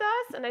Barbies with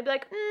us? And I'd be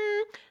like,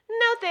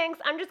 no thanks.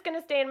 I'm just going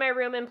to stay in my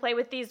room and play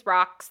with these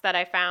rocks that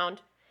I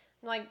found.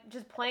 I'm like,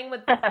 just playing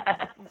with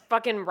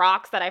fucking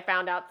rocks that I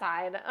found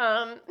outside.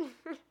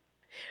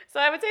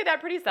 So I would say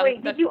that pretty simple.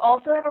 Wait, did you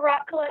also have a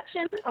rock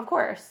collection? Of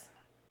course.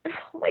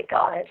 Oh my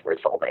gosh, we're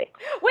soulmates.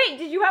 Wait,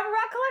 did you have a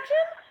rock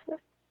collection?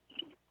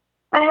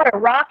 I had a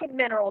rock and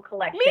mineral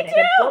collection. Me too!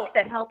 And a book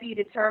that helped you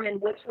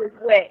determine which was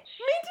which.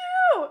 Me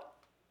too!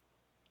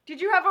 Did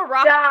you have a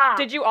rock? Stop.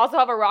 Did you also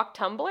have a rock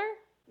tumbler?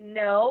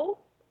 No.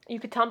 You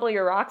could tumble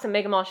your rocks and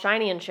make them all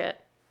shiny and shit.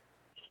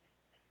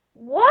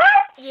 What?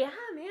 Yeah,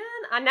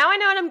 man. Now I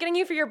know what I'm getting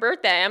you for your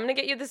birthday. I'm going to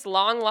get you this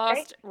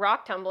long-lost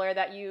rock tumbler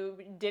that you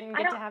didn't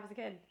get to have as a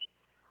kid.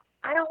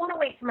 I don't want to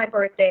wait for my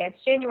birthday.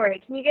 It's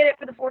January. Can you get it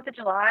for the 4th of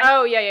July?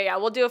 Oh, yeah.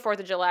 We'll do a 4th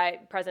of July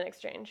present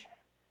exchange.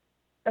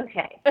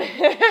 Okay.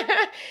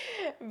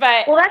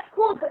 But well, that's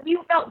cool, but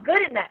you felt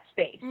good in that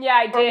space. Yeah,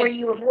 I did. Or were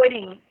you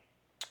avoiding?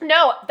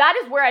 No, that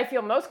is where I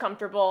feel most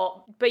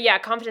comfortable. But yeah,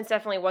 confidence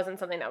definitely wasn't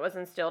something that was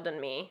instilled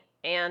in me.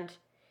 And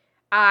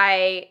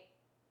I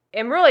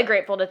am really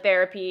grateful to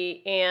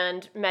therapy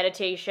and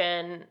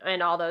meditation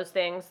and all those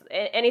things.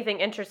 Anything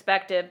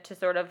introspective to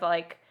sort of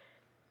like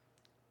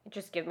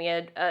just give me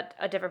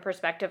a different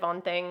perspective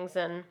on things.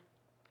 And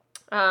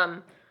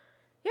yeah,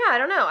 I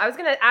don't know. I was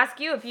going to ask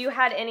you if you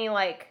had any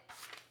like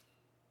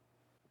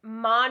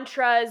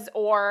mantras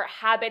or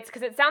habits,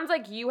 because it sounds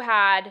like you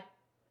had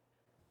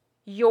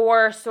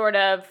your sort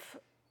of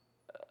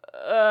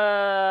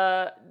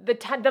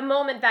the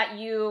moment that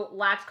you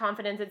lacked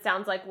confidence, it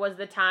sounds like, was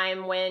the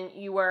time when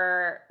you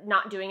were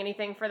not doing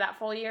anything for that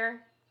full year.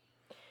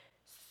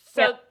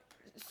 So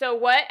So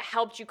what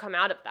helped you come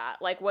out of that?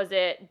 Like, was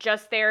it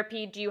just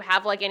therapy? Do you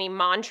have like any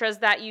mantras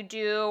that you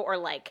do, or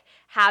like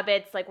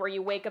habits, like where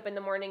you wake up in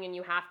the morning and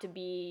you have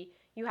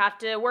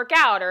to work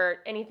out, or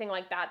anything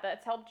like that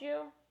that's helped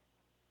you?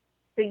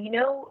 So you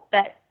know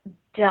that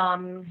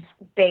dumb,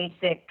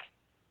 basic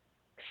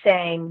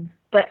saying,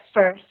 but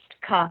first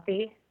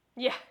coffee?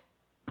 Yeah.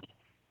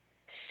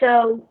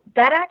 So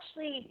that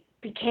actually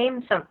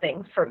became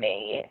something for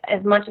me.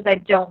 As much as I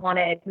don't want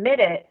to admit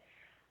it,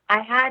 I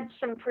had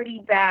some pretty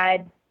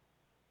bad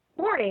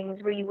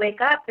mornings where you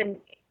wake up and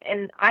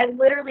I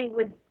literally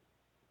would,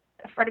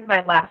 a friend of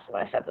mine laughs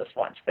when I said this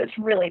once, but it's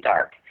really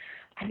dark.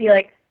 I'd be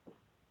like,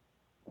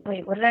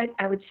 wait, what did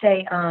I would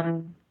say,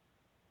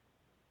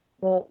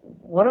 well,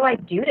 what do I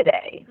do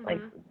today? Mm-hmm.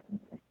 Like,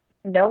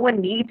 no one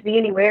needs me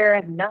anywhere. I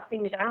have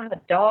nothing to, I don't have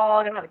a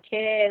dog. I don't have a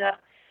kid.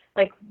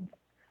 Like,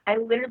 I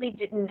literally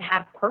didn't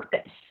have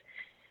purpose,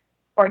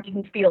 or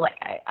didn't feel like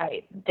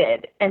I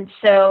did. And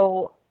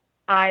so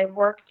I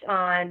worked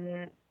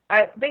on,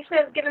 I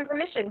was given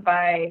permission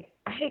by,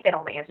 I hate that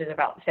all my answers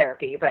about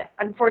therapy, but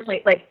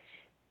unfortunately, like,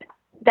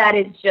 that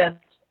is just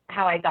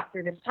how I got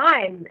through this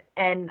time,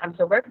 and I'm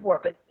so grateful for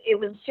it. But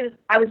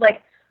I was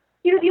like,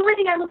 the only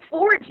thing I look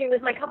forward to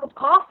is my cup of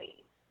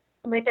coffee.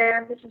 And my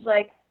therapist was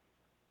like,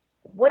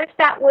 what if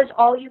that was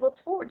all you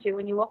looked forward to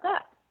when you woke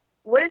up?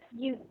 What if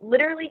you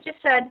literally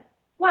just said,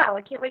 wow,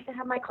 I can't wait to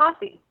have my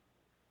coffee?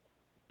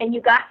 And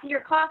you got to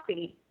your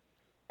coffee,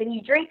 then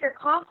you drink your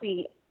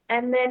coffee,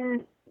 and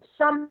then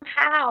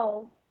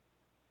somehow,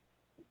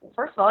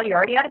 first of all, you're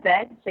already out of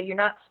bed, so you're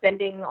not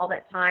spending all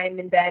that time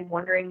in bed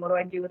wondering, what do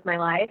I do with my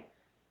life?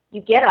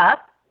 You get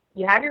up,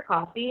 you have your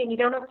coffee, and you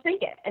don't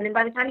overthink it. And then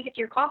by the time you get to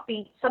your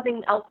coffee,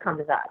 something else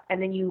comes up, and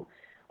then you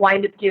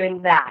wind up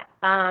doing that.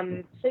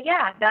 So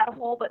yeah, that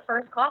whole but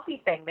first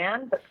coffee thing,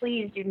 man. But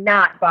please do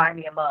not buy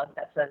me a mug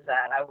that says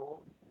that. I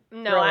will.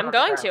 No, I'm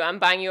going to. I'm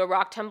buying you a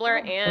rock tumbler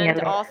and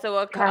also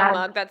a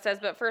mug that says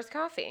 "But first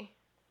coffee."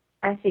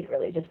 I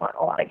secretly just want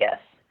a lot of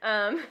gifts.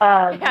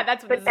 Yeah,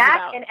 that's what this is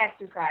about. And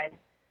exercise.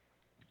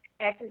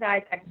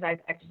 Exercise.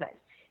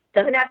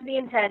 Doesn't have to be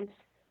intense,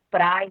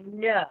 but I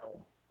know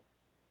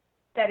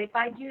that if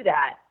I do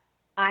that,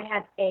 I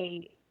have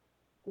a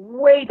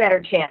way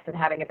better chance of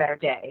having a better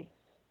day,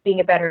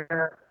 being a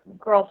better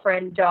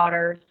girlfriend,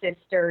 daughter,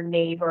 sister,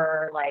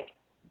 neighbor. Like,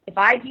 if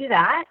I do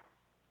that,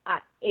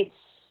 it's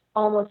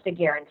almost a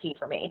guarantee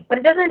for me. But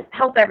it doesn't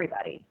help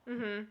everybody.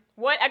 Mm-hmm.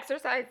 What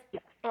exercise?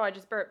 Oh, I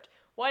just burped.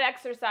 What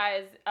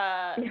exercise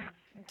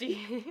do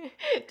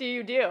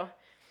you do?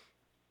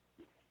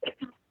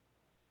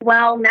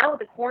 Well, now with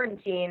the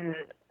quarantine,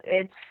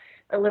 it's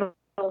a little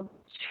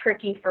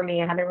tricky for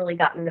me. I haven't really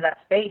gotten into that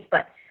space,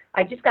 but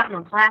I just gotten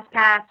on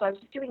ClassPass, so I was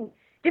just doing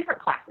different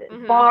classes,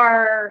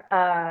 bar,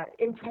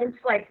 intense,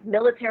 like,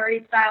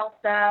 military style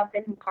stuff,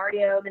 then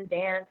cardio, then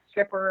dance,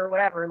 stripper,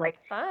 whatever. Like,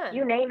 fun.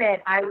 You name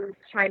it, I was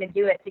trying to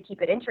do it to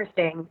keep it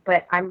interesting,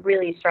 but I'm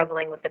really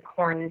struggling with the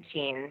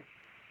quarantine.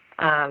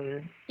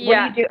 What do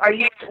you do? Are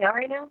you doing that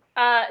right now?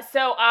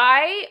 So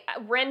I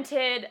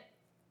rented.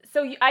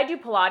 So I do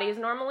Pilates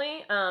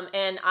normally,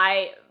 and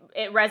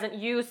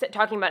you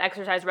talking about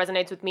exercise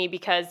resonates with me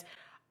because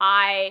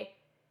I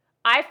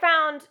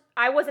found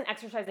I wasn't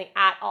exercising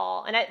at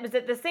all, and it was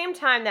at the same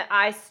time that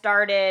I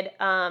started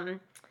an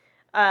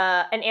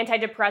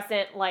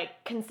antidepressant, like,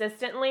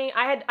 consistently.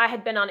 I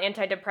had been on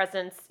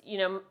antidepressants,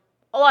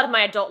 a lot of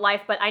my adult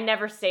life, but I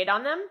never stayed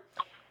on them.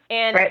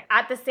 And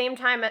at the same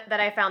time that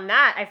I found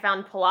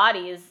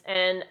Pilates,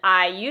 and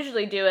I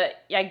usually do it.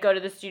 I go to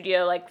the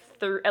studio like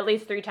at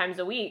least 3 times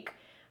a week.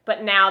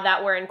 But now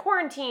that we're in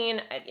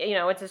quarantine,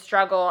 it's a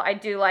struggle. I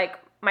do, like,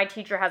 my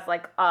teacher has,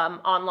 like,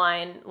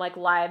 online, like,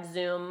 live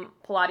Zoom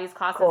Pilates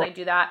classes. Cool. I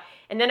do that.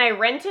 And then I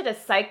rented a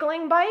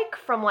cycling bike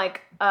from,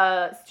 like,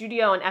 a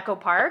studio in Echo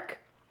Park.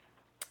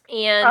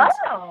 And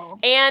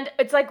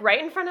it's, like,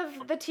 right in front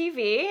of the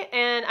TV.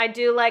 And I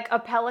do, like, a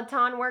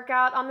Peloton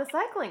workout on the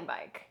cycling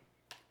bike.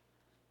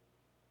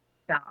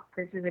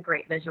 This is a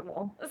great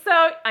visual.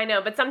 So, I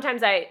know, but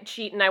sometimes I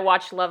cheat and I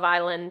watch Love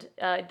Island,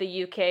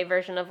 the UK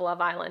version of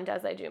Love Island,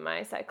 as I do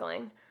my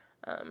cycling.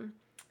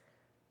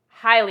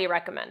 Highly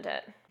recommend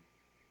it.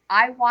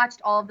 I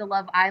watched all of the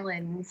Love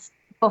Islands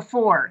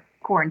before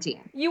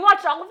quarantine. You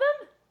watched all of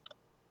them?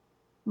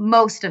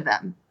 Most of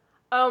them.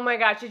 Oh my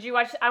gosh, did you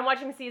watch? I'm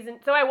watching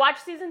I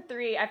watched season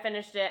 3, I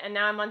finished it, and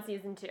now I'm on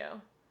season 2.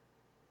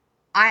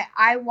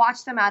 I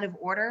watched them out of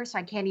order, so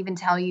I can't even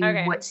tell you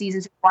what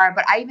seasons are,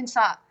 but I even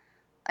saw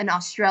an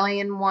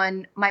Australian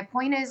one. My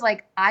point is,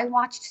 like, I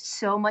watched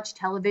so much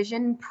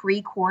television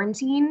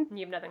pre-quarantine.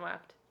 You have nothing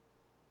left.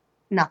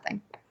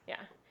 Nothing. Yeah.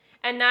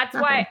 And that's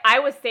why I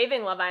was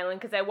saving Love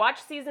Island, because I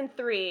watched season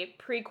 3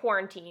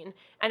 pre-quarantine,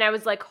 and I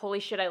was like,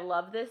 holy shit, I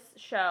love this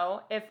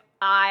show. If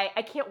I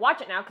can't watch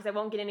it now because I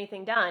won't get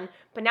anything done.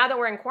 But now that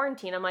we're in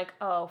quarantine, I'm like,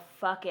 oh,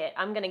 fuck it.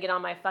 I'm going to get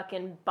on my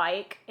fucking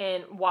bike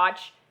and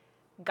watch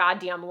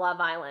goddamn Love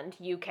Island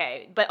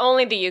UK. But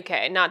only the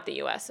UK, not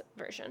the US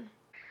version.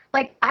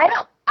 Like, I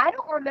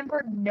don't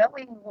remember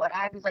knowing what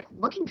I was, like,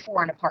 looking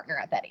for in a partner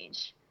at that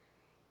age.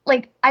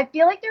 like, I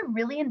feel like they're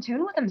really in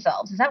tune with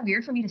themselves. Is that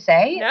weird for me to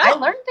say? No. I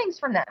learned things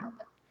from them.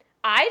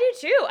 I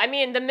do too. I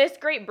mean, the Miss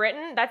Great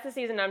Britain, that's the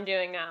season I'm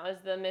doing now,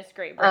 is the Miss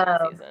Great Britain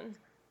season.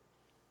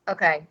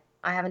 Okay.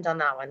 I haven't done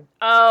that one.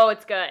 Oh,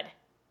 it's good.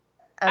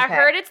 Okay. I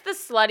heard it's the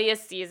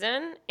sluttiest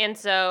season, and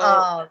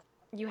so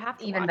you have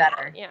to even watch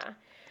better. it. Yeah.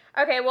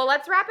 Okay, well,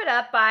 let's wrap it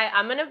up by,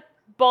 I'm going to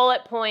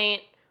bullet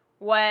point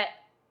what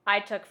I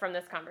took from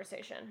this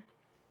conversation.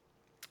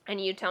 And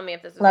you tell me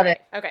if this is Love right.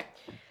 it. Okay.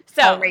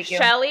 I'll So, rate you.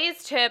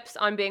 Shelly's tips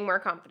on being more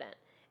confident.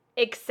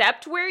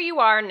 Accept where you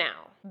are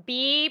now.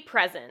 Be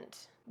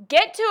present.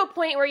 Get to a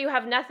point where you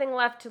have nothing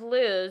left to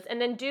lose,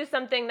 and then do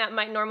something that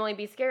might normally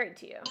be scary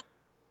to you.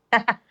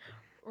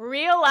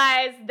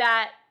 Realize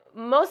that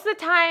most of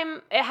the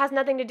time, it has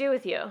nothing to do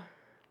with you.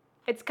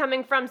 It's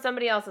coming from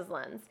somebody else's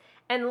lens.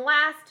 And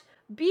last,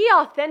 be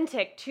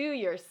authentic to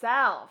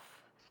yourself.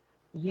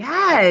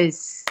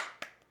 Yes.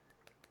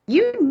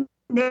 You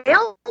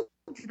nailed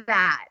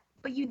that,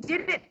 but you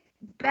did it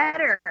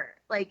better.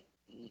 Like,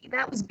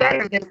 that was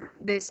better than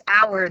this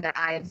hour that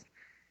I've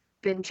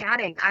been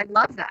chatting. I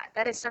love that.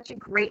 That is such a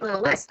great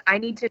little list. I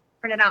need to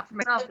print it out for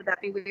myself. Would that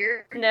be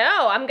weird?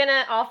 No,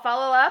 I'll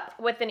follow up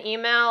with an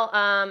email.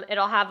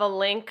 It'll have a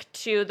link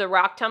to the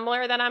rock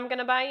tumbler that I'm going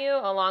to buy you,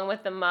 along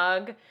with the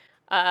mug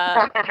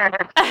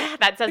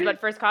that says But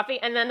First Coffee,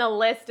 and then a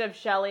list of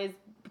Shelly's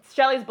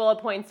bullet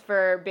points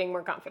for being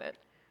more confident.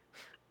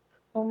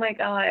 Oh my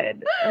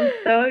God. I'm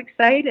so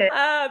excited.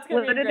 It's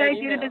gonna What be a did I great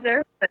do email. to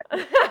deserve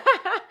it?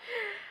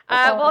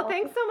 Well,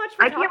 thanks so much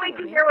for talking I can't wait to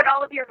to me. hear what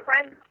all of your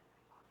friends.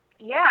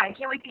 Yeah, I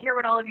can't wait to hear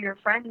what all of your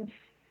friends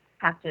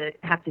have to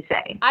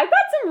say. I've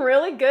got some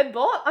really good I'm not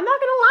gonna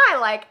lie,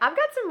 like, I've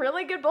got some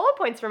really good bullet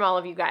points from all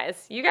of you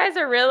guys. You guys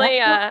are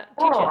really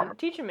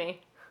teaching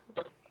me.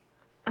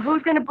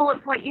 Who's gonna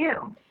bullet point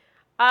you?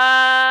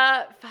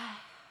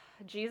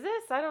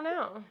 Jesus, I don't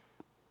know.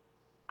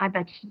 I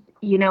bet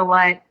you know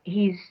what?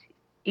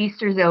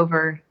 Easter's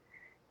over.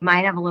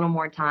 Might have a little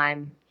more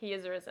time. He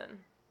is risen.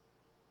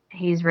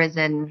 He's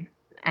risen,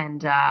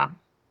 and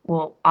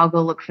I'll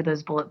go look for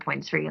those bullet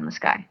points for you in the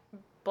sky.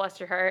 Bless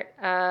your heart.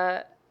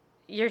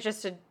 You're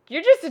just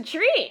a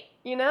treat.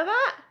 You know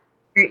that?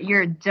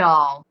 You're a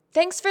doll.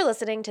 Thanks for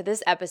listening to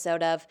this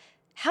episode of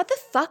How the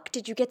Fuck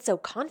Did You Get So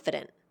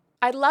Confident?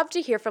 I'd love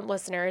to hear from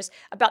listeners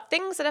about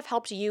things that have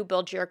helped you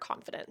build your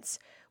confidence.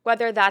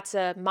 Whether that's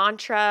a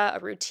mantra, a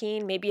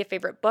routine, maybe a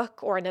favorite book,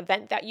 or an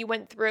event that you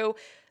went through,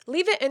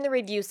 leave it in the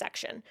review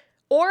section.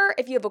 Or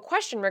if you have a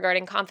question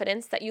regarding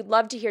confidence that you'd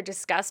love to hear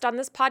discussed on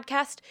this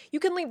podcast, you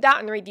can leave that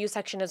in the review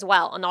section as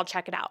well, and I'll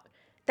check it out.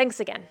 Thanks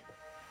again.